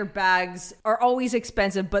 designer bags are always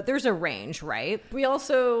expensive, but there's a range, right? We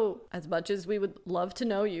also, as much as we would love to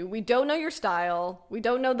know you, we don't know your style. We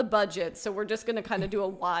don't know the budget. So we're just going to kind of do a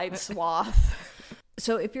wide swath.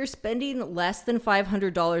 So if you're spending less than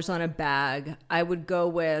 $500 on a bag, I would go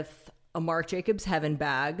with a Marc Jacobs Heaven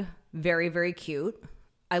bag. Very, very cute.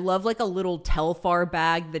 I love a little Telfar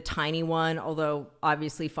bag, the tiny one, although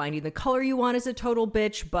obviously finding the color you want is a total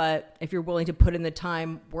bitch, but if you're willing to put in the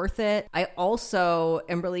time, worth it. I also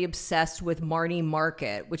am really obsessed with Marni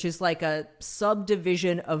Market, which is a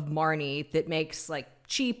subdivision of Marni that makes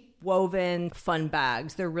cheap woven fun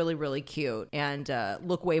bags. They're really, really cute and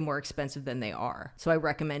look way more expensive than they are. So I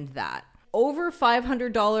recommend that. Over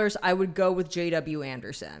 $500, I would go with J.W.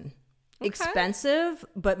 Anderson. Okay. Expensive,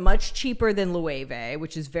 but much cheaper than Loewe,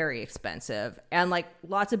 which is very expensive, and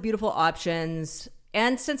lots of beautiful options.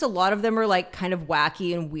 And since a lot of them are kind of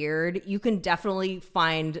wacky and weird, you can definitely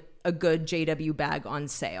find a good JW bag on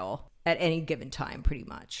sale at any given time, pretty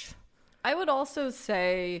much. I would also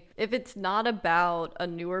say if it's not about a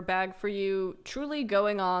newer bag for you, truly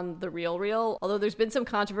going on the real, although there's been some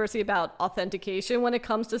controversy about authentication when it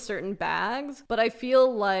comes to certain bags, but I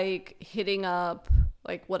feel like hitting up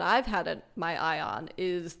what I've had my eye on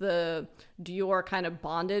is the Dior kind of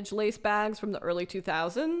bondage lace bags from the early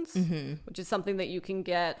 2000s, which is something that you can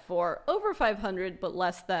get for over $500 but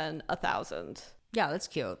less than $1,000. Yeah, that's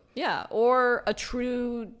cute. Yeah, or a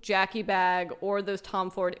true Jackie bag or those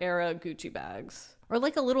Tom Ford era Gucci bags. Or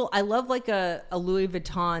I love a Louis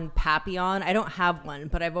Vuitton Papillon. I don't have one,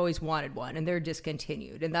 but I've always wanted one, and they're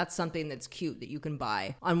discontinued. And that's something that's cute that you can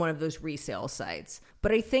buy on one of those resale sites.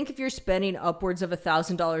 But I think if you're spending upwards of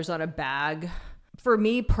 $1,000 on a bag, for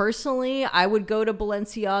me personally, I would go to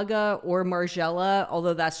Balenciaga or Margiela,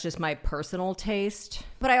 although that's just my personal taste.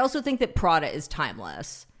 But I also think that Prada is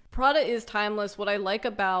timeless. Prada is timeless. What I like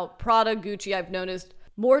about Prada, Gucci, I've noticed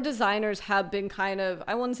more designers have been kind of,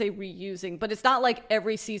 I wouldn't say reusing, but it's not like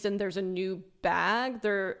every season there's a new bag.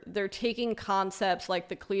 They're taking concepts like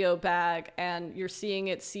the Clio bag and you're seeing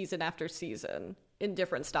it season after season in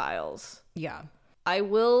different styles. Yeah. I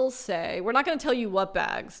will say, we're not going to tell you what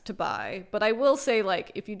bags to buy, but I will say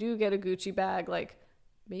if you do get a Gucci bag,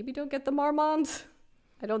 maybe don't get the Marmont.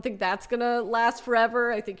 I don't think that's going to last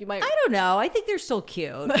forever. I think you might. I don't know. I think they're still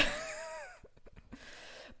cute.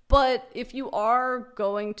 But if you are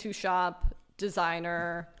going to shop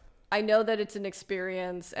designer, I know that it's an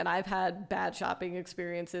experience, and I've had bad shopping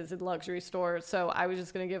experiences in luxury stores. So I was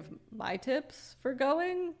just going to give my tips for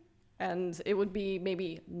going, and it would be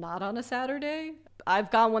maybe not on a Saturday.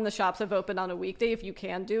 I've gone when the shops have opened on a weekday, if you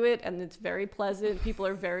can do it, and it's very pleasant. People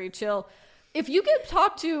are very chill. If you get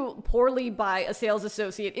talked to poorly by a sales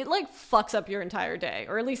associate, it like fucks up your entire day,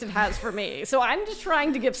 or at least it has for me. So I'm just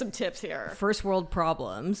trying to give some tips here. First world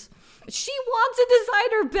problems. She wants a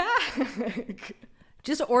designer bag.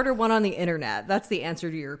 Just order one on the internet. That's the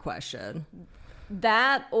answer to your question.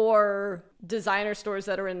 That or designer stores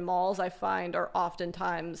that are in malls, I find, are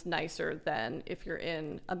oftentimes nicer than if you're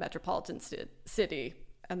in a metropolitan city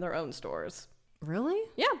and their own stores. Really?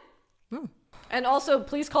 Yeah. And also,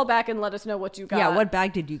 please call back and let us know what you got. Yeah, what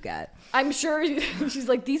bag did you get? I'm sure she's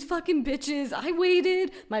like, these fucking bitches, I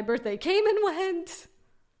waited. My birthday came and went.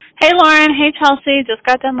 Hey, Lauren. Hey, Chelsea. Just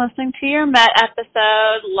got done listening to your Met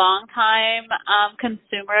episode. Long time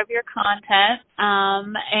consumer of your content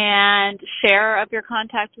and share of your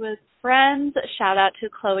contact with friends. Shout out to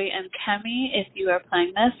Chloe and Kemi. If you are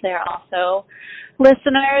playing this, they are also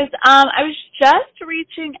listeners. I was just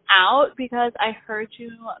reaching out because I heard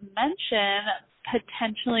you mention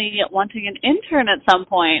potentially wanting an intern at some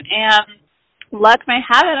point. And luck may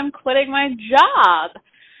have it, I'm quitting my job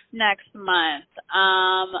next month.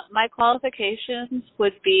 My qualifications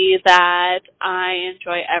would be that I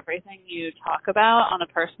enjoy everything you talk about on a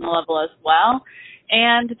personal level as well,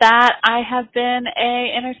 and that I have been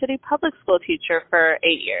a inner city public school teacher for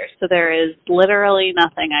 8 years. So there is literally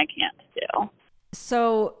nothing I can't do.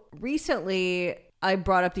 So recently I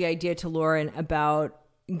brought up the idea to Lauren about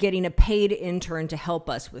getting a paid intern to help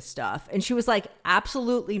us with stuff. And she was like,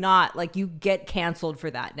 absolutely not. Like, you get canceled for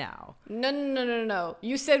that now. No.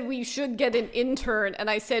 You said we should get an intern, and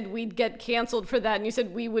I said we'd get canceled for that, and you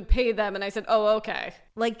said we would pay them, and I said, oh, okay.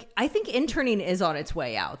 Like, I think interning is on its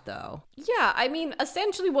way out, though. Yeah, I mean,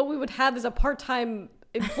 essentially what we would have is a part-time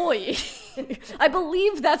employee. I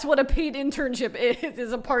believe that's what a paid internship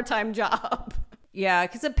is a part-time job. Yeah,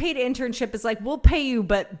 because a paid internship is like, we'll pay you,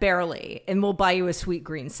 but barely, and we'll buy you a sweet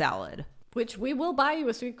green salad. Which we will buy you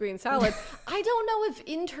a sweet green salad. I don't know if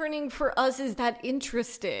interning for us is that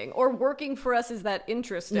interesting, or working for us is that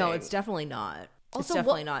interesting. No, it's definitely not. Also, it's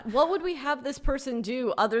definitely not. What would we have this person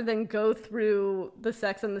do other than go through the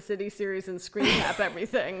Sex and the City series and screen cap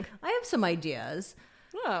everything? I have some ideas.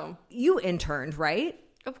 Oh. You interned, right?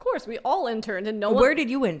 Of course, we all interned, and Where did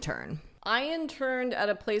you intern? I interned at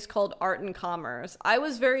a place called Art and Commerce.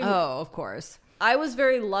 Oh, of course. I was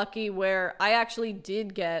very lucky where I actually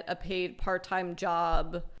did get a paid part-time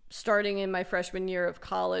job starting in my freshman year of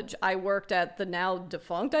college. I worked at the now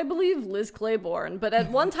defunct, I believe, Liz Claiborne. But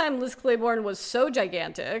at one time, Liz Claiborne was so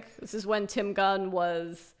gigantic. This is when Tim Gunn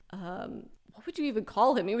was, what would you even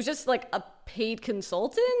call him? He was just like a paid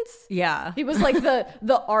consultant. Yeah. He was like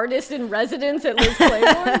the artist in residence at Liz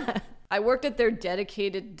Claiborne. I worked at their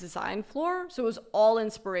dedicated design floor, so it was all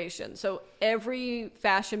inspiration. So every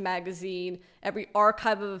fashion magazine, every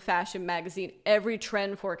archive of a fashion magazine, every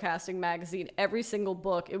trend forecasting magazine, every single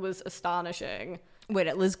book, it was astonishing. Wait,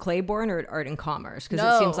 at Liz Claiborne or at Art and Commerce? Because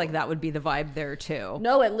No. it seems like that would be the vibe there too.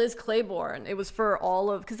 No, at Liz Claiborne. It was for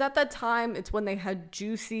all of, because at that time, it's when they had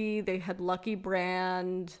Juicy, they had Lucky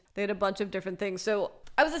Brand, they had a bunch of different things. So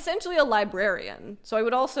I was essentially a librarian. So I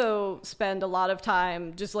would also spend a lot of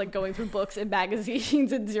time just like going through books and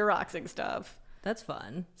magazines and Xeroxing stuff. That's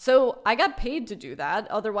fun. So I got paid to do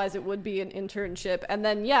that. Otherwise, it would be an internship. And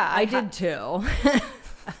then, yeah. I did too.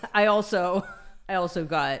 I also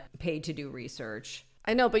got paid to do research.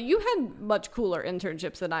 I know, but you had much cooler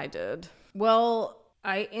internships than I did. Well,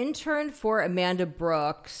 I interned for Amanda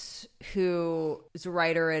Brooks, who is a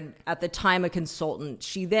writer and at the time a consultant.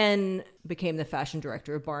 She then became the fashion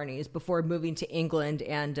director of Barney's before moving to England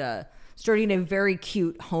and starting a very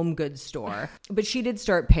cute home goods store. But she did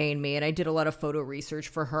start paying me, and I did a lot of photo research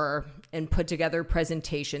for her and put together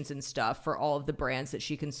presentations and stuff for all of the brands that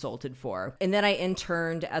she consulted for. And then I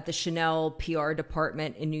interned at the Chanel PR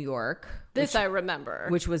department in New York. I remember.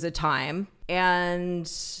 Which was a time.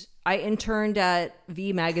 And I interned at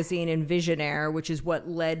V Magazine and Visionaire, which is what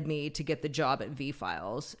led me to get the job at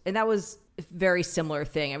V-Files. And that was a very similar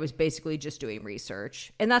thing. I was basically just doing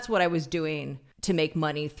research. And that's what I was doing to make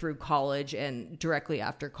money through college and directly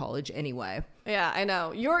after college anyway. Yeah, I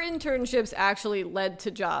know. Your internships actually led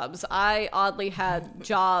to jobs. I oddly had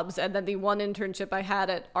jobs, and then the one internship I had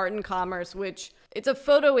at Art and Commerce, which it's a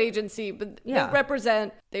photo agency, but Yeah.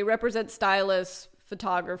 they represent stylists,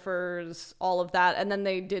 photographers, all of that, and then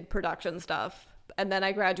they did production stuff. And then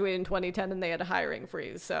I graduated in 2010 and they had a hiring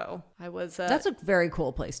freeze. So I was... That's a very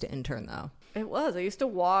cool place to intern, though. It was. I used to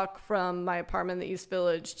walk from my apartment in the East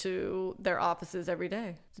Village to their offices every day.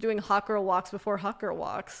 I was doing hot girl walks before hot girl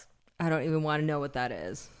walks. I don't even want to know what that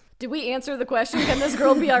is. Did we answer the question, can this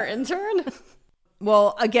girl be our intern?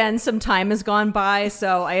 Well, again, some time has gone by,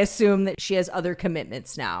 so I assume that she has other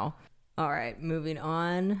commitments now. All right, moving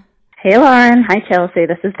on. Hey, Lauren. Hi, Chelsea.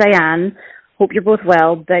 This is Diane. Hope you're both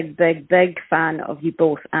well. Big fan of you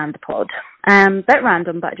both and the pod. Bit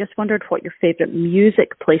random, but I just wondered what your favourite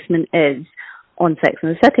music placement is on Sex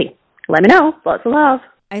and the City. Let me know. Lots of love.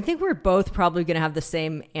 I think we're both probably going to have the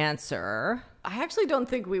same answer. I actually don't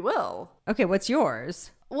think we will. Okay, what's yours?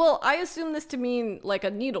 Well, I assume this to mean like a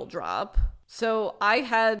needle drop. So I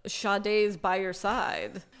had Sade's By Your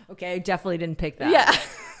Side. Okay, I definitely didn't pick that. Yeah.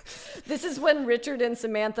 This is when Richard and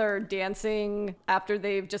Samantha are dancing after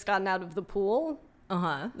they've just gotten out of the pool.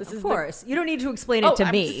 Of course. You don't need to explain it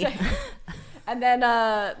to me. And then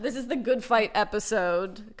this is the Good Fight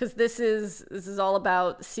episode, because this is all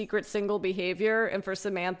about secret single behavior. And for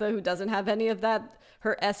Samantha, who doesn't have any of that,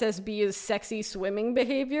 her SSB is sexy swimming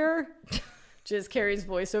behavior, which is Carrie's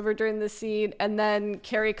voiceover during this scene. And then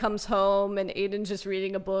Carrie comes home and Aiden's just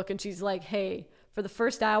reading a book and she's like, hey, for the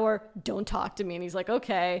first hour, don't talk to me. And he's like,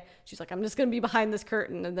 okay. She's like, I'm just going to be behind this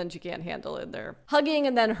curtain. And then she can't handle it. They're hugging,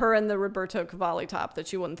 and then her and the Roberto Cavalli top that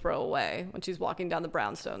she wouldn't throw away when she's walking down the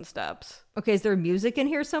brownstone steps. Okay, is there music in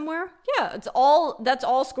here somewhere? Yeah, that's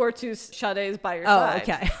all score to Sade's By Your Side.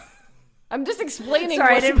 Oh, okay. I'm just explaining.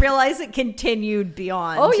 Sorry, I didn't realize it continued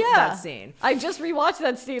beyond that scene. I just rewatched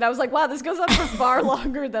that scene. I was like, wow, this goes on for far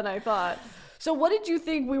longer than I thought. So what did you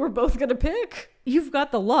think we were both going to pick? You've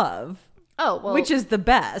Got the Love. Oh, well. Which is the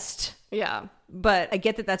best. Yeah. But I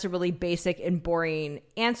get that that's a really basic and boring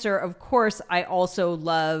answer. Of course, I also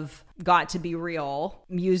love Got to Be Real,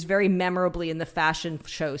 used very memorably in the fashion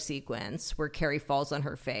show sequence where Carrie falls on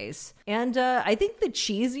her face. And I think the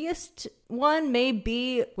cheesiest one may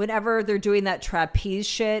be whenever they're doing that trapeze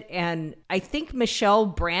shit, and I think Michelle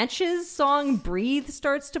Branch's song Breathe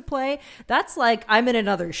starts to play. That's like I'm in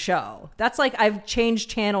another show. That's like I've changed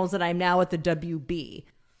channels and I'm now at the WB.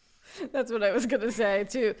 That's what I was going to say,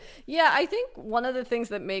 too. Yeah, I think one of the things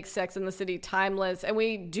that makes Sex and the City timeless, and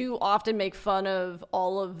we do often make fun of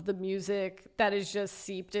all of the music that is just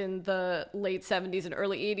seeped in the late 70s and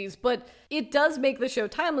early 80s, but it does make the show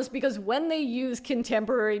timeless because when they use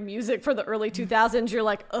contemporary music for the early 2000s, you're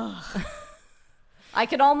like, ugh. I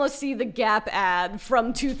can almost see the Gap ad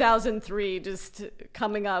from 2003 just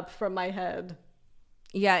coming up from my head.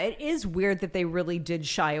 Yeah, it is weird that they really did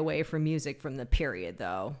shy away from music from the period,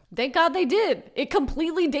 though. Thank God they did. It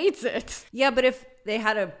completely dates it. Yeah, but if they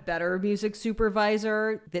had a better music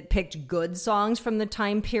supervisor that picked good songs from the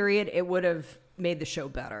time period, it would have made the show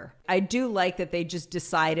better. I do like that they just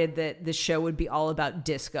decided that the show would be all about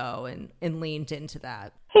disco and leaned into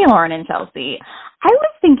that. Hey, Lauren and Chelsea. I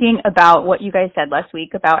was thinking about what you guys said last week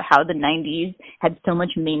about how the 90s had so much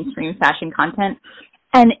mainstream fashion content.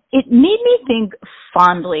 And it made me think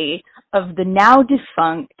fondly of the now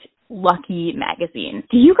defunct Lucky magazine.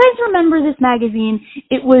 Do you guys remember this magazine?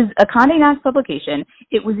 It was a Condé Nast publication.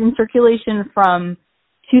 It was in circulation from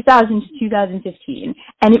 2000 to 2015.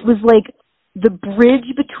 And it was like the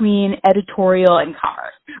bridge between editorial and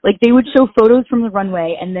commerce. Like they would show photos from the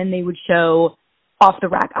runway and then they would show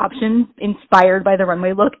off-the-rack options inspired by the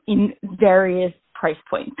runway look in various price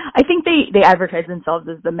point. I think they advertise themselves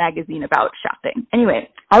as the magazine about shopping. Anyway,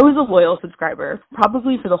 I was a loyal subscriber,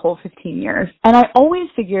 probably for the whole 15 years. And I always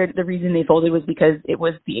figured the reason they folded was because it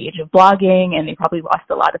was the age of blogging and they probably lost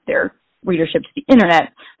a lot of their readership to the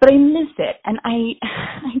internet. But I miss it. And I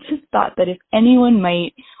just thought that if anyone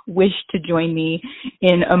might wish to join me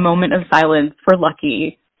in a moment of silence for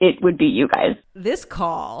Lucky, it would be you guys. This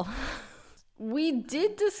call. We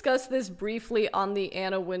did discuss this briefly on the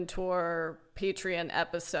Anna Wintour Patreon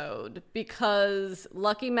episode because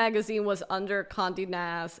Lucky magazine was under Condé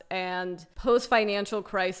Nast, and post-financial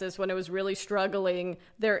crisis when it was really struggling,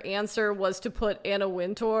 their answer was to put Anna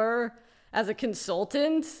Wintour as a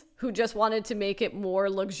consultant who just wanted to make it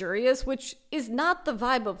more luxurious, which is not the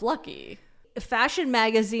vibe of Lucky. Fashion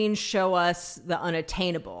magazines show us the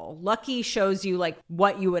unattainable. Lucky shows you like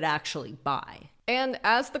what you would actually buy. And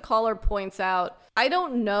as the caller points out, I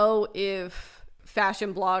don't know if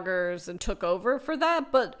fashion bloggers took over for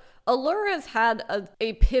that, but Allure has had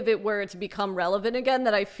a pivot where it's become relevant again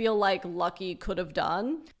that I feel like Lucky could have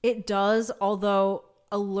done. It does, although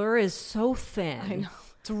Allure is so thin. I know.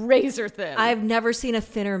 It's razor thin. I've never seen a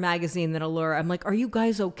thinner magazine than Allure. I'm like, are you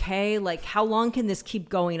guys okay? Like, how long can this keep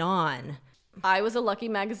going on? I was a Lucky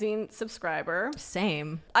magazine subscriber.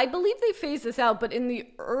 Same. I believe they phased this out, but in the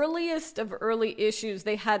earliest of early issues,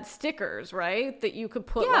 they had stickers, right? That you could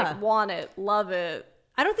put like, want it, love it.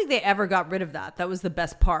 I don't think they ever got rid of that. That was the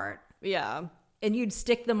best part. Yeah. And you'd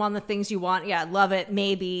stick them on the things you want. Yeah, love it,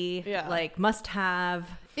 maybe. Yeah. Like, must have.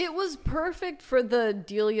 It was perfect for the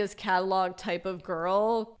Delia's catalog type of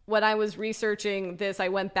girl. When I was researching this, I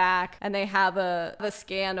went back and they have a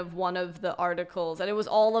scan of one of the articles, and it was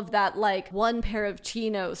all of that, like, one pair of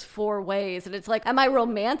chinos 4 ways. And it's like, am I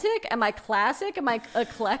romantic? Am I classic? Am I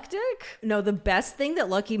eclectic? No, the best thing that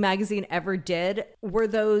Lucky Magazine ever did were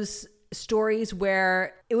those stories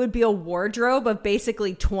where it would be a wardrobe of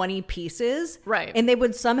basically 20 pieces. Right. And they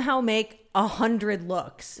would somehow make 100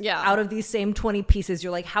 looks out of these same 20 pieces.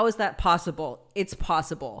 You're like, how is that possible? It's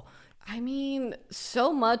possible. I mean,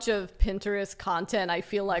 so much of Pinterest content, I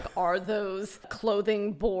feel like, are those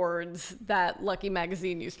clothing boards that Lucky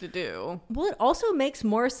Magazine used to do. Well, it also makes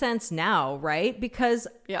more sense now, right? Because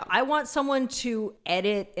I want someone to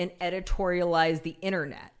edit and editorialize the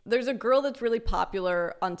internet. There's a girl that's really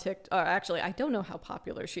popular on TikTok. Actually, I don't know how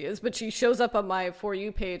popular she is, but she shows up on my For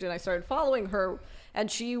You page, and I started following her, and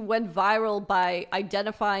she went viral by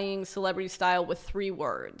identifying celebrity style with 3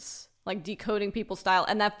 words. Like decoding people's style.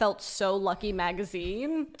 And that felt so Lucky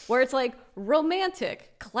Magazine, where it's like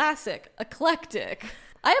romantic, classic, eclectic.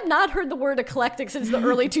 I have not heard the word eclectic since the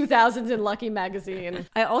early 2000s in Lucky Magazine.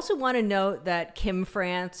 I also want to note that Kim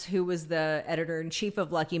France, who was the editor-in-chief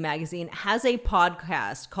of Lucky Magazine, has a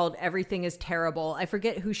podcast called Everything is Terrible. I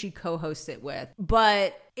forget who she co-hosts it with,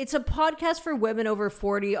 but it's a podcast for women over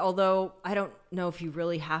 40, although I don't know if you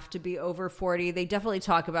really have to be over 40. They definitely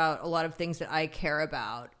talk about a lot of things that I care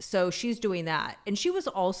about. So she's doing that. And she was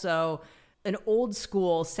also an old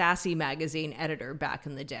school Sassy Magazine editor back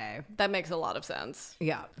in the day. That makes a lot of sense.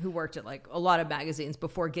 Yeah, who worked at like a lot of magazines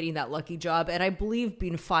before getting that Lucky job, and I believe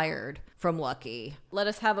being fired from Lucky. Let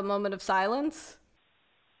us have a moment of silence.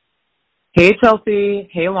 Hey, Chelsea.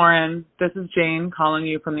 Hey, Lauren. This is Jane calling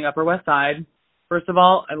you from the Upper West Side. First of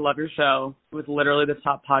all, I love your show. It was literally the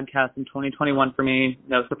top podcast in 2021 for me.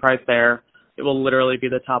 No surprise there. It will literally be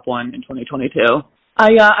the top one in 2022.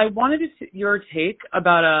 I wanted your take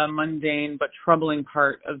about a mundane but troubling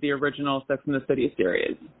part of the original Sex and the City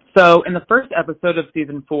series. So in the first episode of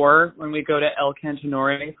season 4, when we go to El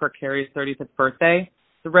Cantinore for Carrie's 35th birthday,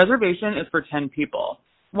 the reservation is for 10 people.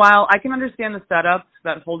 While I can understand the setup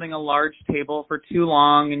that holding a large table for too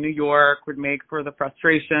long in New York would make for the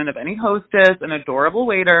frustration of any hostess and adorable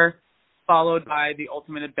waiter, followed by the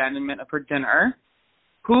ultimate abandonment of her dinner,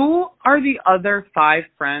 who are the other 5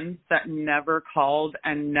 friends that never called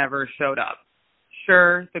and never showed up?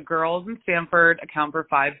 Sure, the girls in Stanford account for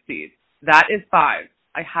 5 seats. That is 5.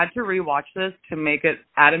 I had to rewatch this to make it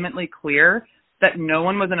adamantly clear that no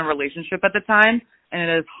one was in a relationship at the time, and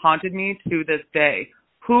it has haunted me to this day.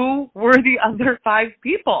 Who were the other 5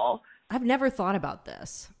 people? I've never thought about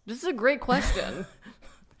this. This is a great question.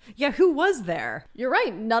 Yeah, who was there? You're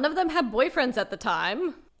right. None of them had boyfriends at the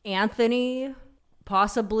time. Anthony,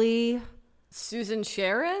 possibly. Susan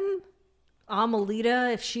Sharon?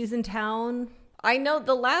 Amelita, if she's in town. I know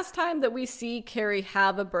the last time that we see Carrie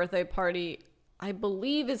have a birthday party, I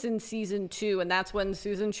believe, is in season 2, and that's when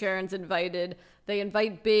Susan Sharon's invited. They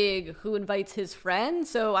invite Big, who invites his friend.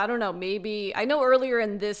 So I don't know, maybe, I know earlier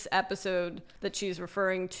in this episode that she's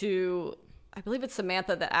referring to, I believe it's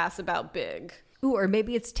Samantha that asks about Big. Ooh, or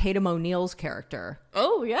maybe it's Tatum O'Neal's character.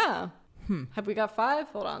 Oh, yeah. Have we got 5?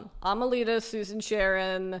 Hold on. Amelita, Susan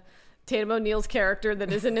Sharon, Tatum O'Neal's character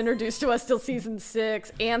that isn't introduced to us till season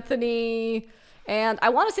 6, Anthony, and I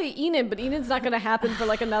want to say Enid, but Enid's not going to happen for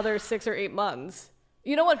like another 6 or 8 months.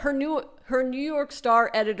 You know what? Her New York Star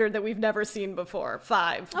editor that we've never seen before.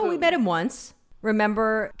 5. Oh, Boom. We met him once.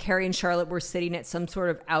 Remember, Carrie and Charlotte were sitting at some sort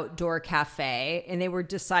of outdoor cafe, and they were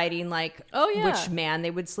deciding, like, which man they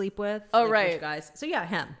would sleep with. Oh, like, right. Which guys. So, yeah,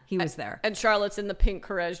 him. He was there. And Charlotte's in the pink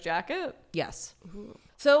Courrèges jacket? Yes.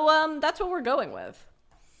 So that's what we're going with.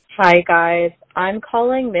 Hi, guys. I'm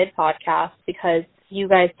calling mid-podcast because you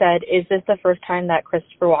guys said, is this the first time that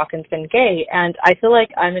Christopher Walken's been gay? And I feel like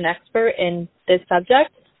I'm an expert in this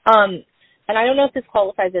subject. And I don't know if this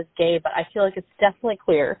qualifies as gay, but I feel like it's definitely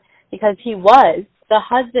queer because he was the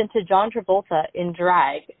husband to John Travolta in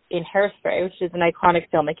drag in Hairspray, which is an iconic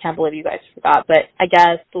film. I can't believe you guys forgot, but I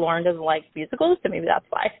guess Lauren doesn't like musicals, so maybe that's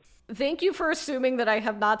why. Thank you for assuming that I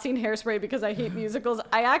have not seen Hairspray because I hate musicals.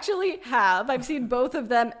 I actually have. I've seen both of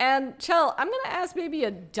them. And Chell, I'm going to ask maybe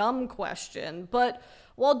a dumb question, but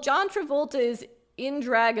while John Travolta is in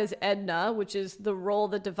drag as Edna, which is the role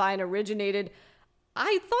that Divine originated,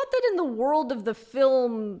 I thought that in the world of the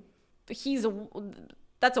film,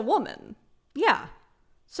 that's a woman. Yeah.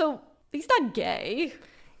 So he's not gay.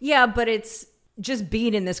 Yeah, but it's just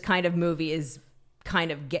being in this kind of movie is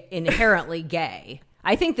kind of inherently gay.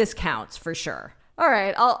 I think this counts for sure. All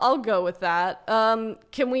right, I'll go with that.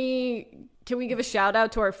 Can we Can we give a shout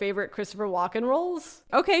out to our favorite Christopher Walken roles?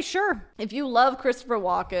 Okay, sure. If you love Christopher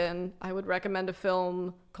Walken, I would recommend a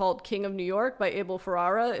film called King of New York by Abel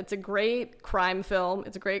Ferrara. It's a great crime film.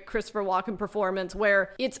 It's a great Christopher Walken performance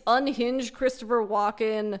where it's unhinged Christopher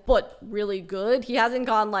Walken, but really good. He hasn't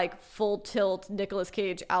gone like full tilt Nicolas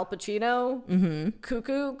Cage, Al Pacino,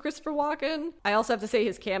 cuckoo Christopher Walken. I also have to say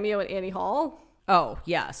his cameo in Annie Hall. Oh,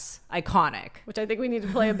 yes. Iconic. Which I think we need to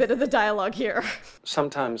play a bit of the dialogue here.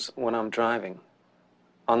 Sometimes when I'm driving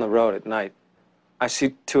on the road at night, I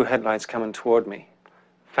see two headlights coming toward me.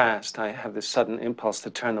 Fast, I have this sudden impulse to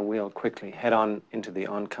turn the wheel quickly, head on into the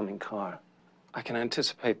oncoming car. I can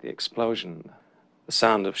anticipate the explosion, the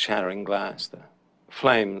sound of shattering glass, the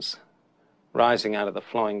flames rising out of the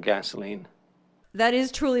flowing gasoline. That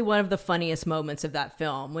is truly one of the funniest moments of that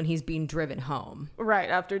film, when he's being driven home. Right,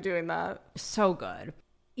 after doing that. So good.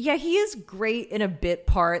 Yeah, he is great in a bit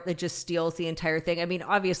part that just steals the entire thing. I mean,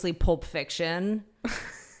 obviously, Pulp Fiction.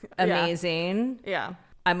 Amazing. Yeah.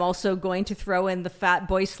 I'm also going to throw in the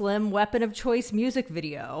Fatboy Slim Weapon of Choice music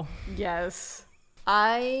video. Yes.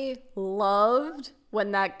 I loved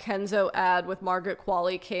when that Kenzo ad with Margaret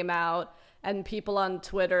Qualley came out and people on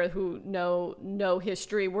Twitter who know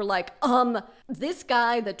history were like, this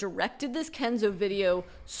guy that directed this Kenzo video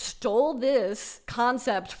stole this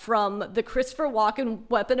concept from the Christopher Walken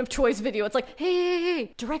Weapon of Choice video. It's like,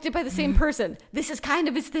 hey, directed by the same person. This is kind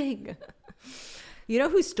of his thing. You know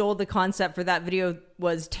who stole the concept for that video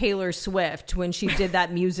was Taylor Swift when she did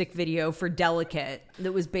that music video for Delicate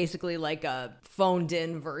that was basically like a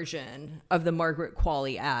phoned-in version of the Margaret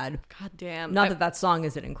Qualley ad. God damn. Not that song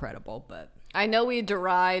isn't incredible, but... I know we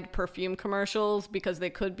deride perfume commercials because they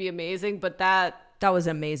could be amazing, but that was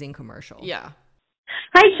an amazing commercial. Yeah.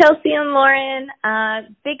 Hi, Chelsea and Lauren.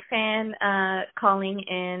 Big fan calling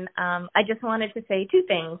in. I just wanted to say two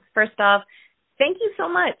things. First off, thank you so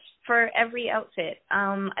much for every outfit.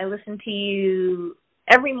 I listen to you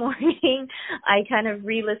every morning. I kind of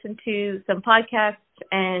re-listen to some podcasts,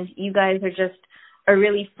 and you guys are just a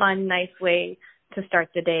really fun, nice way to start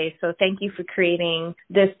the day. So thank you for creating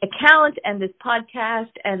this account and this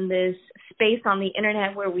podcast and this space on the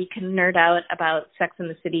internet where we can nerd out about Sex and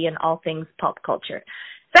the City and all things pop culture.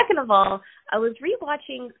 Second of all, I was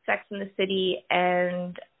rewatching Sex and the City,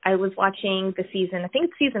 and I was watching the season, I think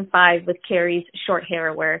it's season 5 with Carrie's short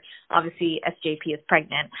hair where obviously SJP is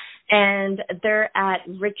pregnant. And they're at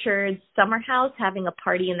Richard's summer house having a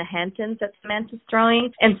party in the Hamptons that Samantha's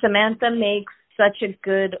throwing. And Samantha makes such a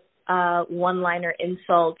good one-liner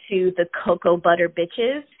insult to the cocoa butter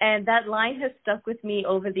bitches. And that line has stuck with me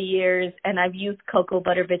over the years, and I've used cocoa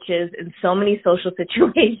butter bitches in so many social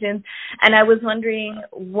situations. And I was wondering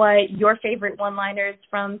what your favorite one-liners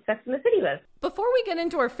from Sex and the City was. Before we get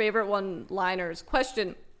into our favorite one-liners,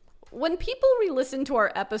 question, when people re-listen to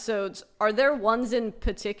our episodes, are there ones in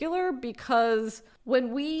particular? Because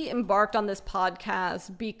when we embarked on this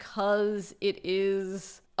podcast, because it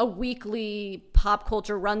is a weekly pop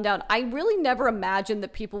culture rundown, I really never imagined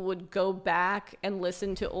that people would go back and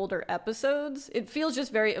listen to older episodes. It feels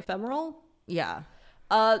just very ephemeral. Yeah.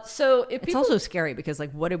 So if it's also scary because,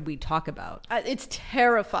 like, what did we talk about? It's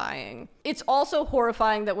terrifying. It's also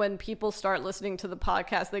horrifying that when people start listening to the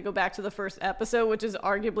podcast, they go back to the first episode, which is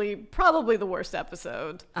arguably probably the worst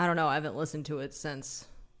episode. I don't know. I haven't listened to it since.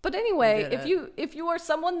 But anyway, if you are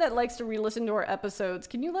someone that likes to re-listen to our episodes,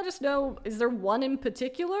 can you let us know, is there one in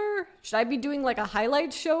particular? Should I be doing like a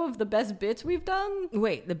highlight show of the best bits we've done?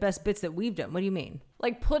 Wait, the best bits that we've done? What do you mean?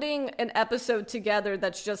 Like putting an episode together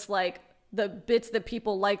that's just like the bits that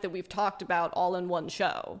people like that we've talked about all in one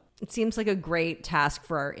show. It seems like a great task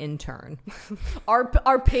for our intern.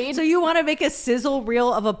 our paid... So you want to make a sizzle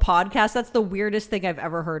reel of a podcast? That's the weirdest thing I've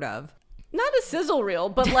ever heard of. Not a sizzle reel,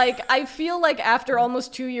 but like I feel like after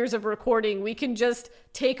almost 2 years of recording, we can just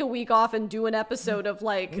take a week off and do an episode of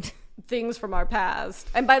like things from our past.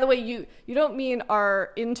 And by the way, you don't mean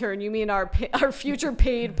our intern, you mean our future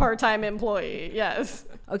paid part-time employee. Yes.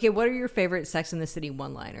 Okay, what are your favorite Sex and the City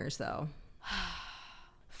one-liners though?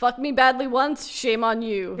 Fuck me badly once, shame on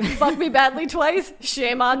you. Fuck me badly twice,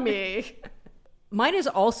 shame on me. Mine is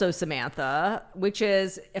also Samantha, which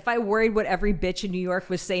is, if I worried what every bitch in New York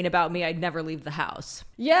was saying about me, I'd never leave the house.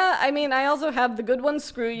 Yeah, I mean, I also have the good ones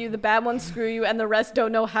screw you, the bad ones screw you, and the rest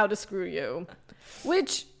don't know how to screw you.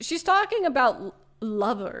 Which, she's talking about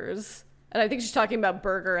lovers, and I think she's talking about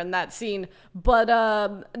Berger in that scene, but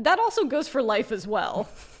that also goes for life as well.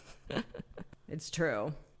 It's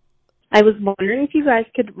true. I was wondering if you guys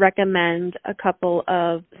could recommend a couple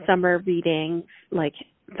of summer readings, like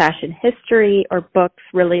fashion history or books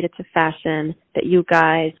related to fashion that you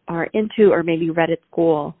guys are into or maybe read at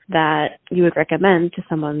school that you would recommend to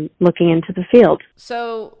someone looking into the field?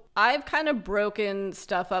 So I've kind of broken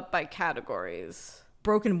stuff up by categories.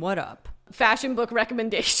 Broken what up? Fashion book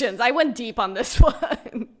recommendations. I went deep on this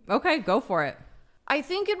one. Okay, go for it. I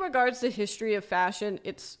think in regards to history of fashion,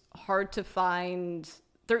 it's hard to find.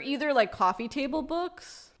 They're either like coffee table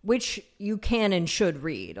books, which you can and should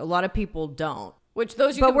read. A lot of people don't. Which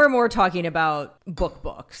those you But can... we're more talking about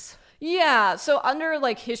books. Yeah, so under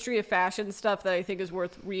like history of fashion stuff that I think is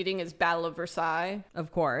worth reading is Battle of Versailles.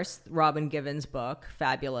 Of course, Robin Givens' book,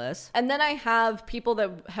 fabulous. And then I have people that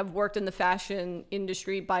have worked in the fashion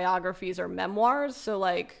industry, biographies or memoirs. So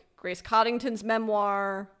like Grace Coddington's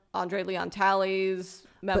memoir, Andre Leon Talley's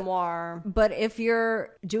memoir. But if you're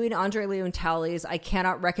doing Andre Leon Talley's, I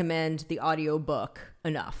cannot recommend the audiobook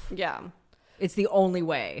enough. Yeah. It's the only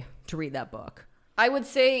way to read that book. I would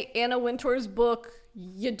say Anna Wintour's book,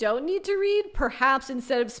 you don't need to read. Perhaps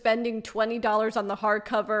instead of spending $20 on the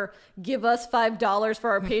hardcover, give us $5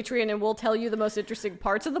 for our Patreon and we'll tell you the most interesting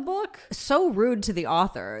parts of the book. So rude to the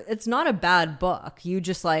author. It's not a bad book. You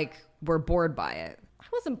just were bored by it. I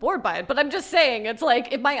wasn't bored by it, but I'm just saying, it's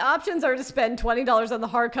like, if my options are to spend $20 on the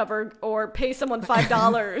hardcover or pay someone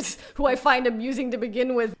 $5 who I find amusing to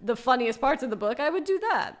begin with the funniest parts of the book, I would do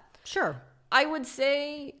that. Sure. I would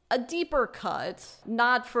say a deeper cut,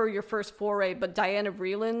 not for your first foray, but Diana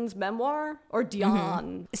Vreeland's memoir or Dion.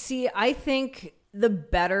 Mm-hmm. See, I think the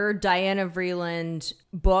better Diana Vreeland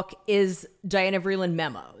book is Diana Vreeland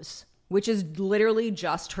Memos, which is literally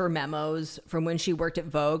just her memos from when she worked at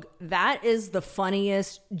Vogue. That is the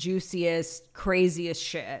funniest, juiciest, craziest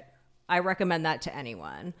shit. I recommend that to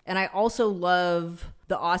anyone. And I also love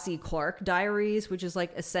the Aussie Clark Diaries, which is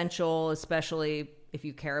essential, especially if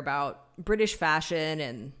you care about British fashion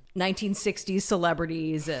and 1960s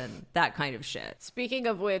celebrities and that kind of shit. Speaking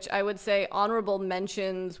of which, I would say honorable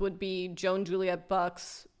mentions would be Joan Juliet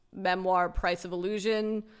Buck's memoir, Price of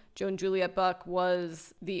Illusion. Joan Juliet Buck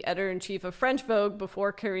was the editor-in-chief of French Vogue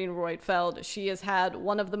before Karine Roitfeld. She has had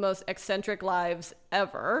one of the most eccentric lives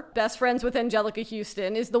ever. Best friends with Angelica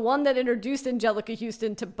Houston, is the one that introduced Angelica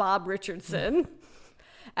Houston to Bob Richardson.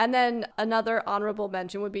 And then another honorable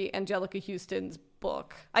mention would be Angelica Houston's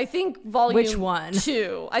book. I think volume Which one?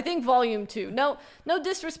 2. I think volume 2. No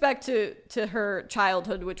disrespect to her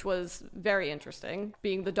childhood, which was very interesting,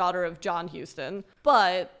 being the daughter of John Huston.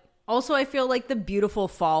 But also, I feel like The Beautiful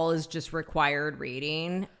Fall is just required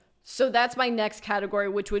reading. So that's my next category,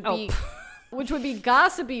 which would be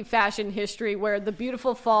gossipy fashion history, where The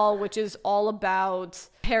Beautiful Fall, which is all about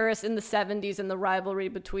Paris in the 70s and the rivalry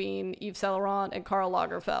between Yves Saint Laurent and Karl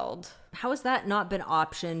Lagerfeld. How has that not been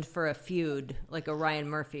optioned for a feud, like a Ryan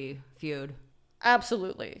Murphy feud?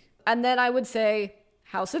 Absolutely. And then I would say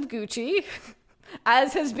House of Gucci,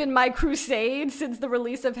 as has been my crusade since the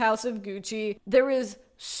release of House of Gucci. There is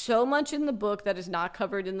so much in the book that is not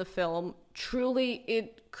covered in the film. Truly,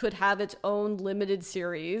 it could have its own limited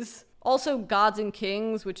series. Also, Gods and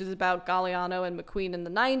Kings, which is about Galliano and McQueen in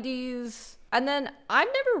the 90s. And then, I've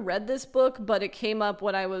never read this book, but it came up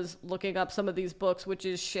when I was looking up some of these books, which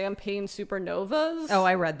is Champagne Supernovas. Oh,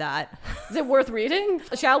 I read that. Is it worth reading?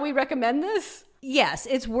 Shall we recommend this? Yes,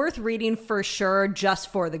 it's worth reading for sure,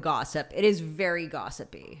 just for the gossip. It is very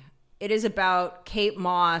gossipy. It is about Kate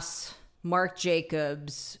Moss, Marc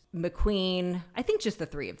Jacobs, McQueen, I think just the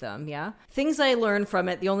three of them, yeah? Things I learned from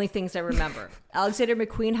it, the only things I remember. Alexander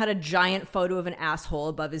McQueen had a giant photo of an asshole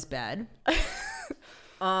above his bed.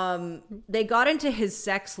 They got into his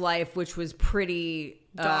sex life, which was pretty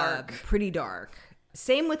dark.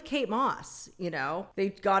 Same with Kate Moss, They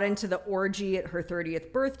got into the orgy at her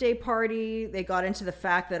 30th birthday party. They got into the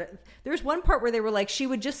fact that there's one part where they were like, she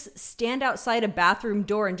would just stand outside a bathroom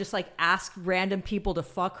door and just ask random people to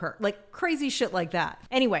fuck her. Crazy shit like that.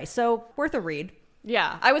 Anyway, so worth a read.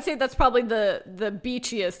 Yeah, I would say that's probably the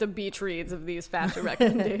beachiest of beach reads of these fashion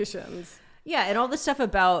recommendations. Yeah, and all the stuff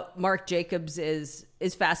about Marc Jacobs is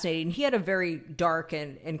fascinating. He had a very dark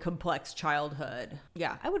and complex childhood.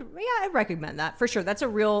 Yeah, I'd recommend that for sure. That's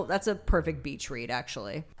a perfect beach read,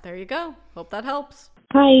 actually. There you go. Hope that helps.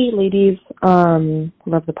 Hi, ladies.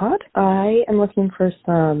 Love the pod. I am looking for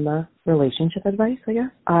some relationship advice, I guess.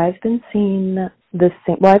 I've been seeing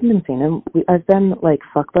I haven't been seeing him. I've been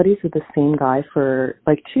fuck buddies with the same guy for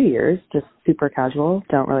 2 years, just super casual.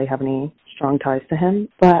 Don't really have any strong ties to him.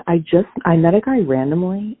 But I met a guy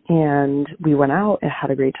randomly and we went out and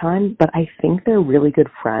had a great time, but I think they're really good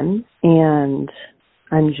friends. And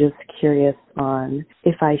I'm just curious on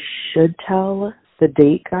if I should tell the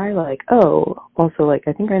date guy, like, oh, also, like,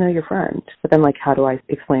 I think I know your friend. But then, like, how do I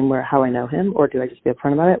explain how I know him? Or do I just be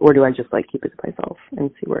upfront about it? Or do I just, like, keep it to myself and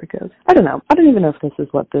see where it goes? I don't know. I don't even know if this is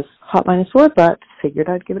what this hotline is for, but figured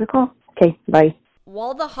I'd give it a call. Okay, bye.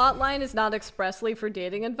 While the hotline is not expressly for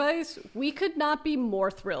dating advice, we could not be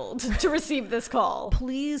more thrilled to receive this call.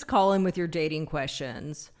 Please call in with your dating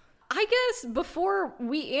questions. I guess before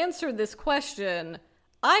we answer this question,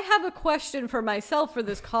 I have a question for myself for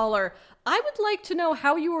this caller. I would like to know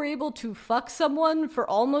how you were able to fuck someone for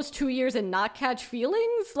almost 2 years and not catch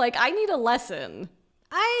feelings. Like, I need a lesson.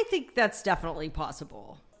 I think that's definitely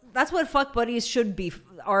possible. That's what fuck buddies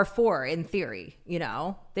are for, in theory, you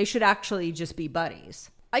know? They should actually just be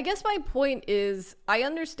buddies. I guess my point is, I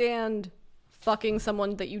understand fucking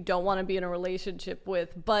someone that you don't want to be in a relationship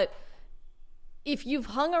with, but if you've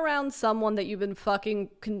hung around someone that you've been fucking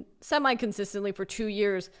semi-consistently for 2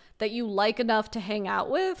 years that you like enough to hang out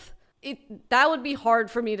with, that would be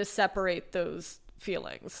hard for me to separate those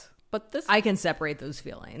feelings. But I can separate those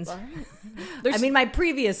feelings. I mean, my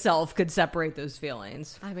previous self could separate those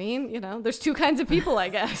feelings. I mean, you know, there's two kinds of people, I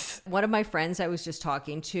guess. One of my friends I was just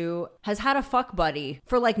talking to has had a fuck buddy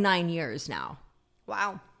for like 9 years now.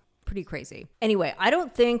 Wow. Pretty crazy. Anyway, I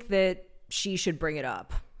don't think that she should bring it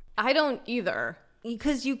up. I don't either.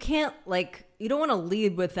 Because you can't, like, you don't want to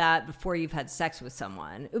lead with that before you've had sex with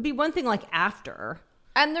someone. It would be one thing, like, after.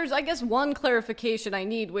 And there's, I guess, one clarification I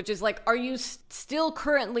need, which is, like, are you still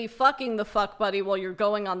currently fucking the fuck buddy while you're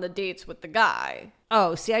going on the dates with the guy?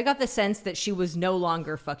 Oh, see, I got the sense that she was no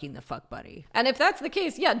longer fucking the fuck buddy. And if that's the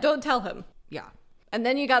case, yeah, don't tell him. Yeah. And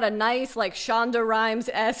then you got a nice, like, Shonda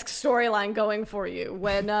Rhimes-esque storyline going for you.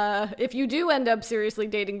 When, if you do end up seriously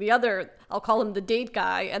dating the other, I'll call him the date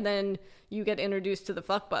guy, and then you get introduced to the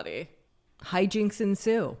fuck buddy. Hijinks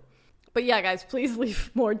ensue. But yeah, guys, please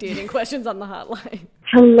leave more dating questions on the hotline.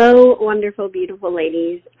 Hello, wonderful, beautiful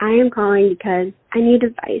ladies. I am calling because I need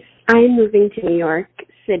advice. I am moving to New York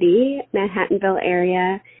City, Manhattanville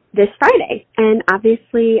area this Friday. And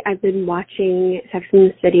obviously, I've been watching Sex and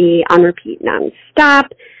the City on repeat nonstop,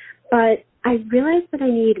 but I realized that I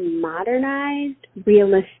need modernized,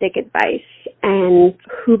 realistic advice. And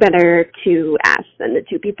who better to ask than the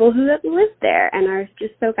two people who have lived there and are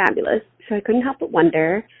just so fabulous. So I couldn't help but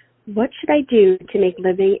wonder, what should I do to make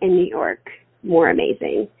living in New York more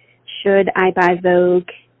amazing? Should I buy Vogue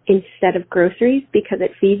instead of groceries because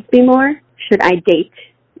it feeds me more? Should I date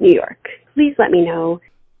New York? Please let me know.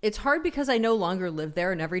 It's hard because I no longer live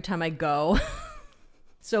there, and every time I go,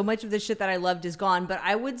 so much of the shit that I loved is gone. But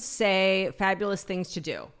I would say fabulous things to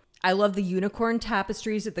do. I love the unicorn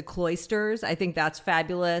tapestries at the Cloisters. I think that's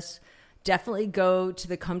fabulous. Definitely go to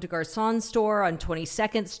the Comme des Garçons store on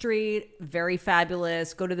 22nd Street. Very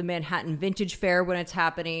fabulous. Go to the Manhattan Vintage Fair when it's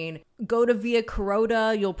happening. Go to Via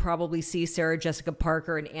Carota. You'll probably see Sarah Jessica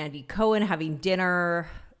Parker and Andy Cohen having dinner.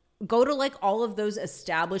 Go to like all of those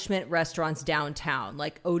establishment restaurants downtown,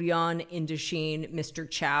 like Odeon, Indochine, Mr.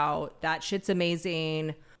 Chow. That shit's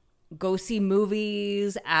amazing. Go see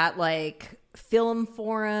movies at like Film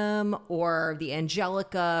Forum or the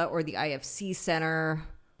Angelica or the IFC Center.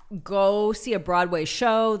 Go see a Broadway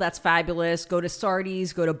show. That's fabulous. Go to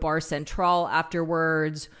Sardi's. Go to Bar Central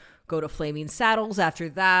afterwards. Go to Flaming Saddles after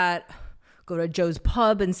that. Go to Joe's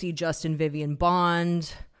Pub and see Justin Vivian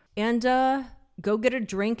Bond. And go get a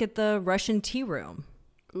drink at the Russian Tea Room.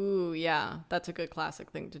 Ooh, yeah. That's a good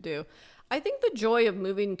classic thing to do. I think the joy of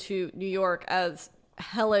moving to New York, as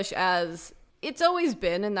hellish as it's always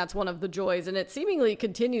been, and that's one of the joys, and it seemingly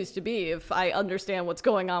continues to be if I understand what's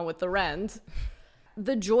going on with the rent.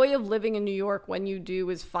 The joy of living in New York when you do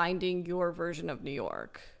is finding your version of New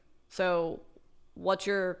York. So what's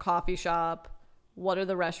your coffee shop? What are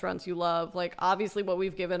the restaurants you love? Like, obviously what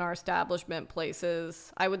we've given our establishment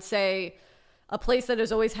places. I would say a place that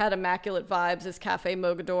has always had immaculate vibes is Cafe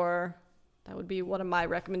Mogador. That would be one of my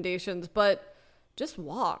recommendations. But just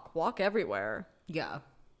walk everywhere. Yeah.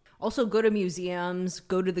 Also, go to museums,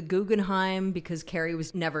 go to the Guggenheim because Carrie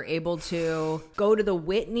was never able to. Go to the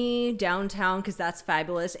Whitney downtown because that's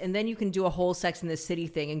fabulous. And then you can do a whole Sex and the City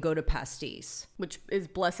thing and go to Pastis, which is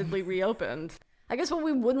blessedly reopened. I guess what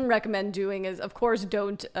we wouldn't recommend doing is, of course,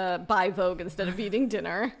 don't buy Vogue instead of eating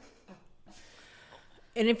dinner.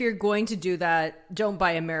 And if you're going to do that, don't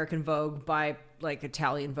buy American Vogue, buy like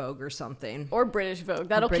Italian Vogue or something. Or British Vogue.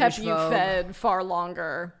 That'll keep you fed far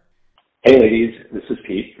longer. Hey ladies, this is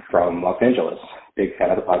Pete from Los Angeles. Big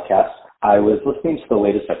fan of the podcast. I was listening to the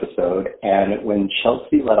latest episode, and when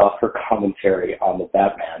Chelsea let off her commentary on the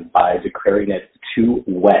Batman by declaring it too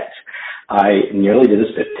wet, I nearly did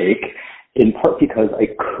a spit take, in part because I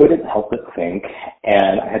couldn't help but think,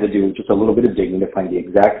 and I had to do just a little bit of digging to find the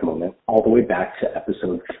exact moment, all the way back to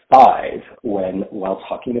episode 5, when, while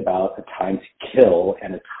talking about A Time to Kill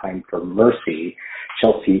and A Time for Mercy,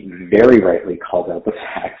 Chelsea very rightly calls out the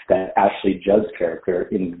fact that Ashley Judd's character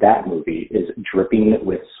in that movie is dripping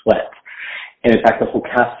with sweat. And in fact, the whole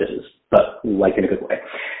cast is, but like in a good way.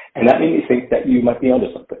 And that made me think that you might be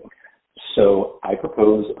onto something. So I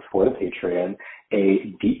propose for the Patreon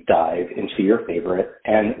a deep dive into your favorite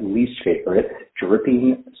and least favorite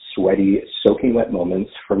dripping, sweaty, soaking wet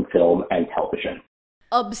moments from film and television.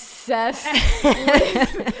 Obsessed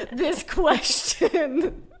with this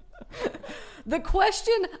question. The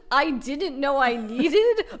question I didn't know I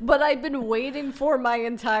needed, but I've been waiting for my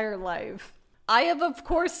entire life. I have, of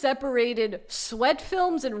course, separated sweat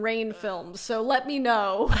films and rain films, so let me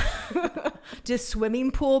know. Do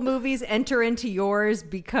swimming pool movies enter into yours?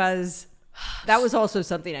 Because that was also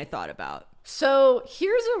something I thought about. So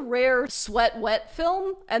here's a rare sweat wet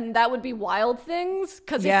film, and that would be Wild Things,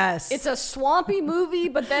 because it's a swampy movie,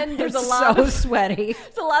 but then there's a lot of sweaty.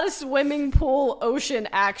 There's a lot of swimming pool ocean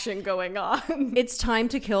action going on. It's Time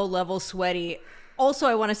to Kill level sweaty. Also,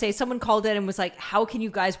 I want to say someone called in and was like, how can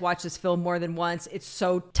you guys watch this film more than once? It's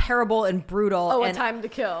so terrible and brutal. Oh, and A Time to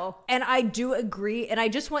Kill. And I do agree. And I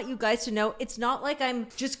just want you guys to know, it's not like I'm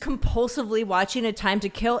just compulsively watching A Time to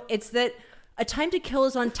Kill. It's that A Time to Kill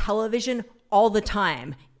is on television all the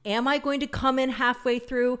time. Am I going to come in halfway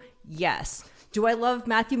through? Yes. Do I love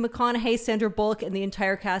Matthew McConaughey, Sandra Bullock, and the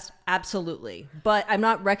entire cast? Absolutely. But I'm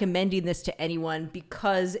not recommending this to anyone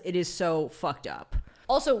because it is so fucked up.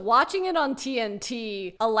 Also, watching it on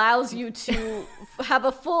TNT allows you to have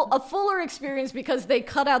a fuller experience because they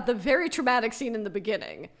cut out the very traumatic scene in the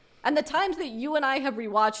beginning. And the times that you and I have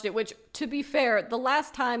rewatched it, which, to be fair, the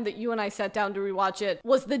last time that you and I sat down to rewatch it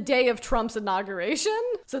was the day of Trump's inauguration.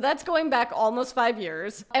 So that's going back almost 5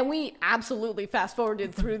 years. And we absolutely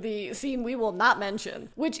fast-forwarded through the scene we will not mention,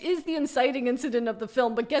 which is the inciting incident of the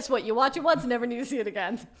film. But guess what? You watch it once, never need to see it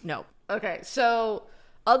again. No. Okay, so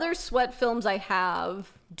other sweat films I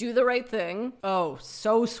have, Do the Right Thing. Oh,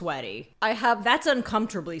 so sweaty. That's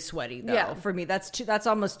uncomfortably sweaty, though. Yeah. For me, that's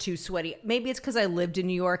almost too sweaty. Maybe it's because I lived in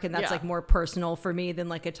New York and that's like more personal for me than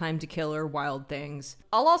like A Time to Kill or Wild Things.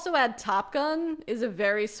 I'll also add Top Gun is a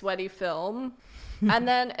very sweaty film. And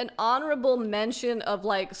then an honorable mention of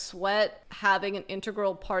like sweat having an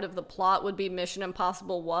integral part of the plot would be Mission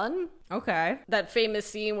Impossible 1. Okay. That famous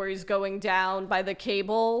scene where he's going down by the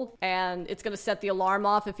cable and it's going to set the alarm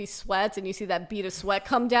off if he sweats, and you see that bead of sweat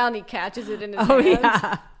come down. He catches it in his hands.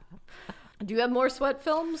 Yeah. Do you have more sweat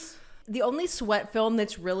films? The only sweat film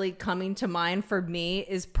that's really coming to mind for me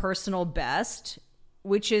is Personal Best,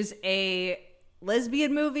 which is a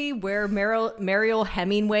lesbian movie where Mariel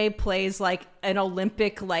Hemingway plays like an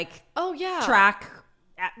Olympic track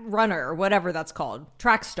runner or whatever that's called,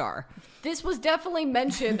 track star. This was definitely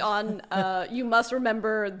mentioned on You Must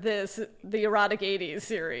Remember This, the Erotic 80s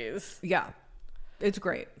series. Yeah, it's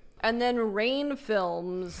great. And then rain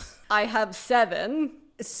films, I have 7.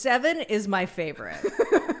 7 is my favorite.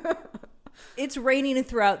 It's raining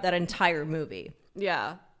throughout that entire movie.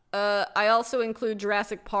 Yeah. I also include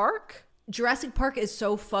Jurassic Park. Jurassic Park is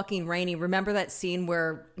so fucking rainy. Remember that scene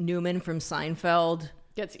where Newman from Seinfeld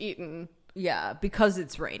gets eaten? Yeah, because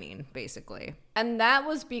it's raining, basically. And that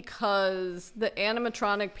was because the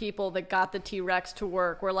animatronic people that got the T-Rex to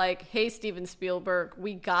work were like, hey, Steven Spielberg,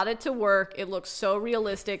 we got it to work. It looks so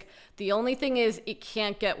realistic. The only thing is it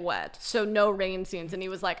can't get wet, so no rain scenes. And he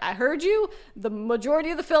was like, I heard you. The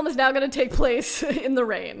majority of the film is now going to take place in the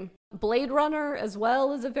rain. Blade Runner as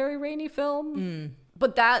well is a very rainy film.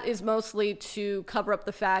 But that is mostly to cover up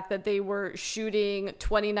the fact that they were shooting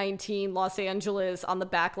 2019 Los Angeles on the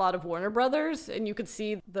back lot of Warner Brothers, and you could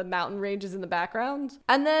see the mountain ranges in the background.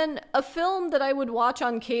 And then a film that I would watch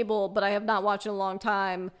on cable, but I have not watched in a long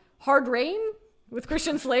time, Hard Rain with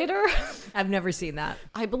Christian Slater. I've never seen that.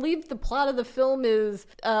 I believe the plot of the film is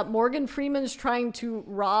Morgan Freeman's trying to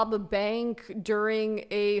rob a bank during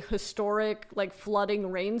a historic, flooding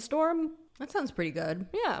rainstorm. That sounds pretty good.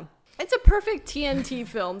 Yeah. It's a perfect TNT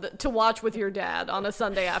film to watch with your dad on a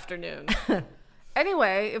Sunday afternoon.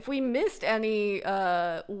 Anyway, if we missed any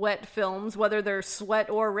wet films, whether they're sweat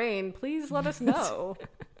or rain, please let us know.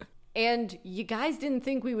 And you guys didn't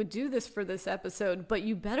think we would do this for this episode, but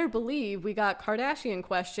you better believe we got Kardashian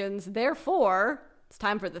questions. Therefore, it's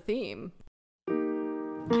time for the theme.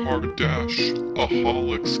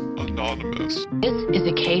 Kardashaholics Anonymous. This is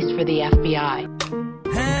a case for the FBI.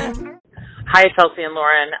 Hi, Chelsea and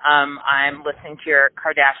Lauren. I'm listening to your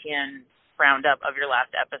Kardashian roundup of your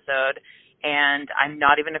last episode, and I'm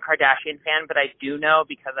not even a Kardashian fan, but I do know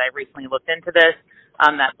because I recently looked into this,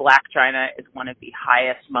 that Blac Chyna is one of the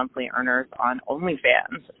highest monthly earners on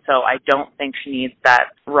OnlyFans. So I don't think she needs that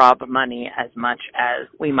Rob money as much as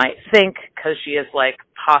we might think, because she is like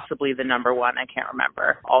possibly the number one. I can't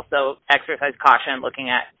remember. Also, exercise caution looking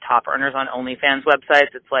at top earners on OnlyFans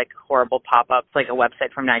websites. It's like horrible pop-ups, like a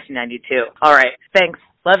website from 1992. All right. Thanks.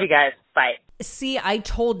 Love you guys. Bye. See, I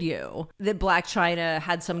told you that Blac Chyna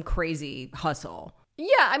had some crazy hustle.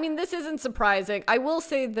 Yeah, I mean, this isn't surprising. I will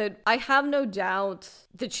say that I have no doubt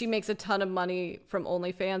that she makes a ton of money from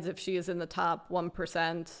OnlyFans if she is in the top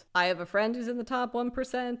 1%. I have a friend who's in the top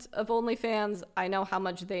 1% of OnlyFans. I know how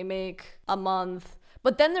much they make a month.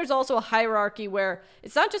 But then there's also a hierarchy where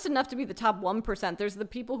it's not just enough to be the top 1%. There's the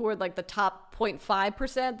people who are like the top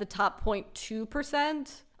 0.5%, the top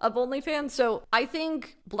 0.2% of OnlyFans. So I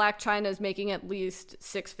think Blac Chyna is making at least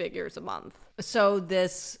 6 figures a month. So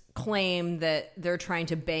this claim that they're trying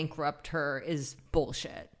to bankrupt her is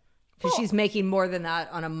bullshit. Because she's making more than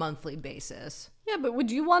that on a monthly basis. Yeah, but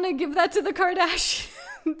would you want to give that to the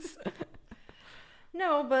Kardashians?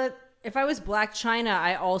 No, but if I was Blac Chyna,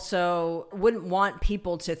 I also wouldn't want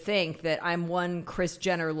people to think that I'm one Kris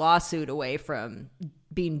Jenner lawsuit away from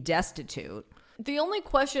being destitute. The only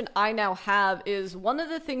question I now have is, one of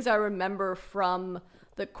the things I remember from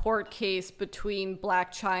the court case between Blac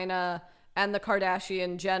Chyna and the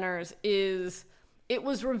Kardashian Jenners is it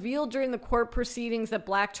was revealed during the court proceedings that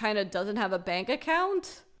Blac Chyna doesn't have a bank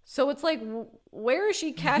account. So it's like, where is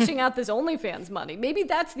she cashing out this OnlyFans money? Maybe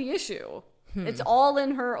that's the issue. It's all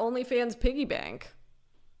in her OnlyFans piggy bank.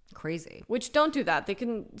 Crazy. Which, don't do that. They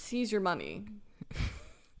can seize your money.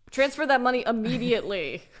 Transfer that money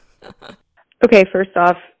immediately. Okay, first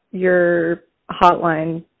off, your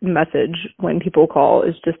hotline message when people call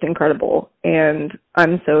is just incredible, and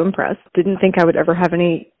I'm so impressed. Didn't think I would ever have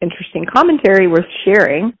any interesting commentary worth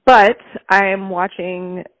sharing, but I'm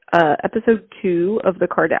watching episode 2 of The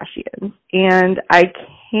Kardashians, and I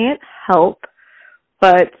can't help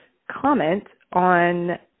but comment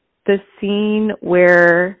on the scene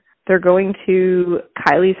where they're going to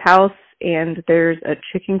Kylie's house and there's a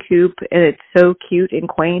chicken coop and it's so cute and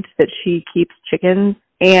quaint that she keeps chickens,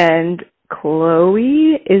 and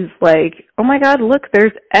Khloe is like, oh my god, look,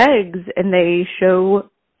 there's eggs, and they show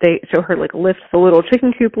her like lift the little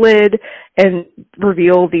chicken coop lid and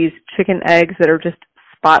reveal these chicken eggs that are just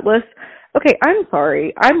spotless. Okay, I'm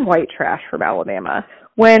sorry, I'm white trash from Alabama.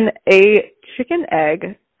 When a chicken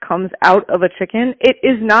egg comes out of a chicken, it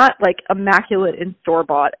is not like immaculate and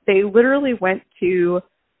store-bought. They literally went to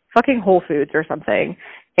fucking Whole Foods or something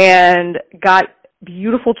and got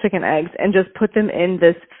beautiful chicken eggs and just put them in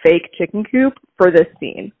this fake chicken coop for this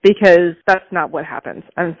scene, because that's not what happens.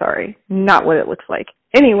 I'm sorry. Not what it looks like.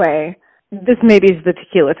 Anyway, this maybe is the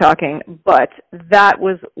tequila talking, but that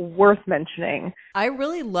was worth mentioning. I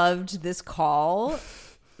really loved this call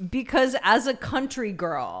because as a country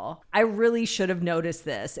girl, I really should have noticed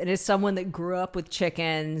this. And as someone that grew up with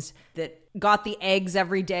chickens, that got the eggs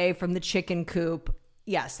every day from the chicken coop,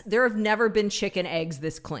 yes, there have never been chicken eggs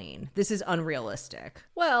this clean. This is unrealistic.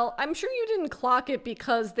 Well, I'm sure you didn't clock it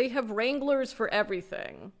because they have wranglers for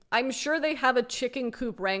everything. I'm sure they have a chicken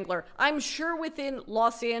coop wrangler. I'm sure within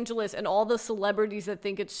Los Angeles and all the celebrities that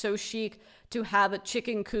think it's so chic to have a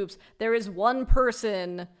chicken coops, there is one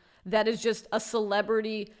person that is just a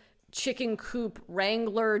celebrity chicken coop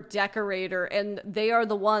wrangler decorator, and they are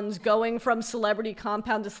the ones going from celebrity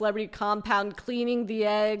compound to celebrity compound, cleaning the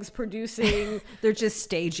eggs, producing. They're just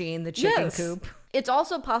staging the chicken coop. It's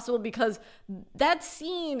also possible because that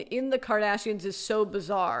scene in The Kardashians is so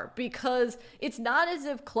bizarre, because it's not as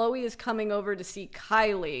if Khloe is coming over to see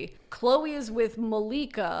Kylie. Khloe is with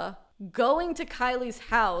Malika, going to Kylie's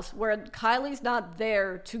house where Kylie's not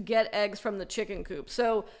there to get eggs from the chicken coop.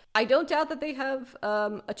 So I don't doubt that they have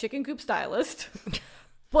a chicken coop stylist,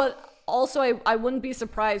 but also I wouldn't be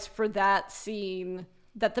surprised for that scene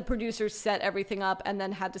that the producers set everything up and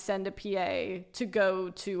then had to send a PA to go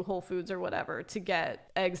to Whole Foods or whatever to get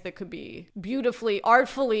eggs that could be beautifully,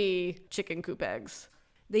 artfully chicken coop eggs.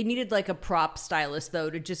 They needed like a prop stylist though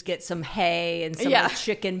to just get some hay and some like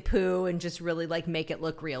chicken poo and just really like make it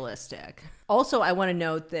look realistic. Also, I want to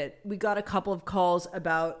note that we got a couple of calls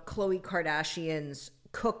about Khloe Kardashian's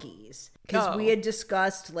cookies, because we had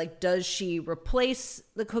discussed like, does she replace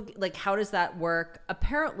the cookie? Like, how does that work?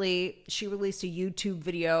 Apparently, she released a YouTube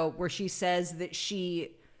video where she says that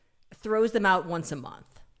she throws them out once a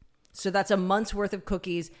month. So that's a month's worth of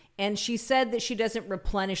cookies. And she said that she doesn't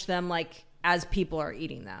replenish them like as people are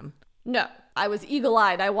eating them. No, I was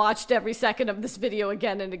eagle-eyed. I watched every second of this video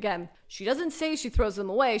again and again. She doesn't say she throws them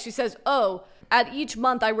away. She says, oh, at each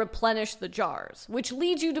month I replenish the jars, which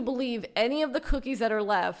leads you to believe any of the cookies that are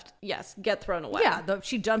left, yes, get thrown away. Yeah,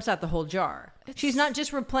 she dumps out the whole jar. She's not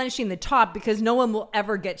just replenishing the top because no one will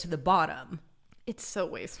ever get to the bottom. It's so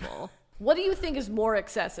wasteful. What do you think is more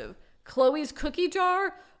excessive? Khloe's cookie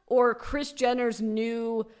jar or Kris Jenner's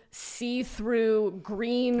new see-through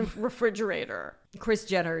green refrigerator? Kris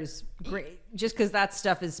Jenner's green, just because that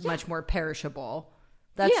stuff is much more perishable.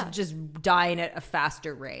 That's just dying at a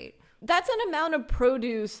faster rate. That's an amount of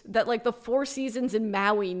produce that like the Four Seasons in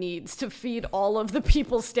Maui needs to feed all of the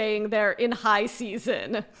people staying there in high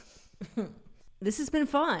season. This has been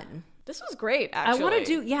fun. This was great, actually. I want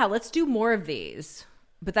to let's do more of these.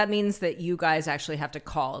 But that means that you guys actually have to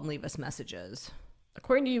call and leave us messages.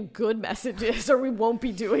 According to you, good messages, or we won't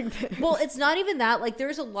be doing this. Well, it's not even that. Like,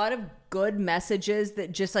 there's a lot of good messages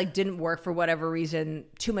that just, like, didn't work for whatever reason.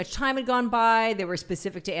 Too much time had gone by. They were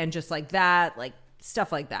specific to And Just Like That. Like,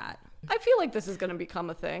 stuff like that. I feel like this is going to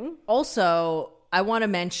become a thing. Also, I want to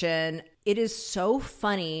mention, it is so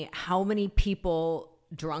funny how many people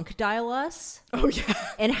drunk dial us. Oh, yeah.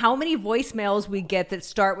 And how many voicemails we get that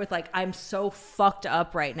start with like, I'm so fucked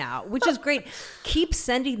up right now, which is great. Keep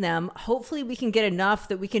sending them. Hopefully we can get enough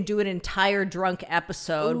that we can do an entire drunk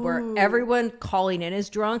episode where everyone calling in is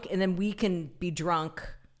drunk and then we can be drunk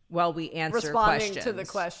while we answer responding questions. To the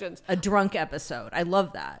questions. A drunk episode. I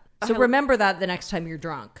love that. So remember that the next time you're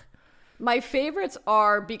drunk. My favorites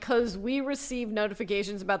are because we receive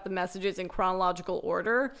notifications about the messages in chronological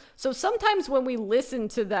order. So sometimes when we listen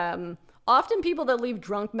to them, often people that leave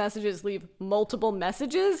drunk messages leave multiple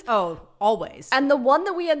messages. Oh, always. And the one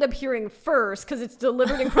that we end up hearing first, because it's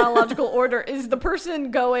delivered in chronological order, is the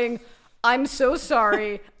person going, I'm so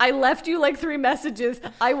sorry. I left you like 3 messages.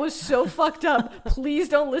 I was so fucked up. Please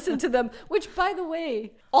don't listen to them. Which, by the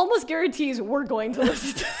way, almost guarantees we're going to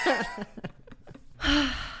listen to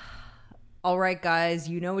them. All right, guys,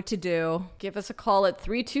 you know what to do. Give us a call at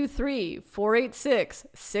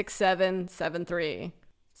 323-486-6773.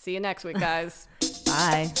 See you next week, guys.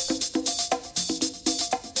 Bye.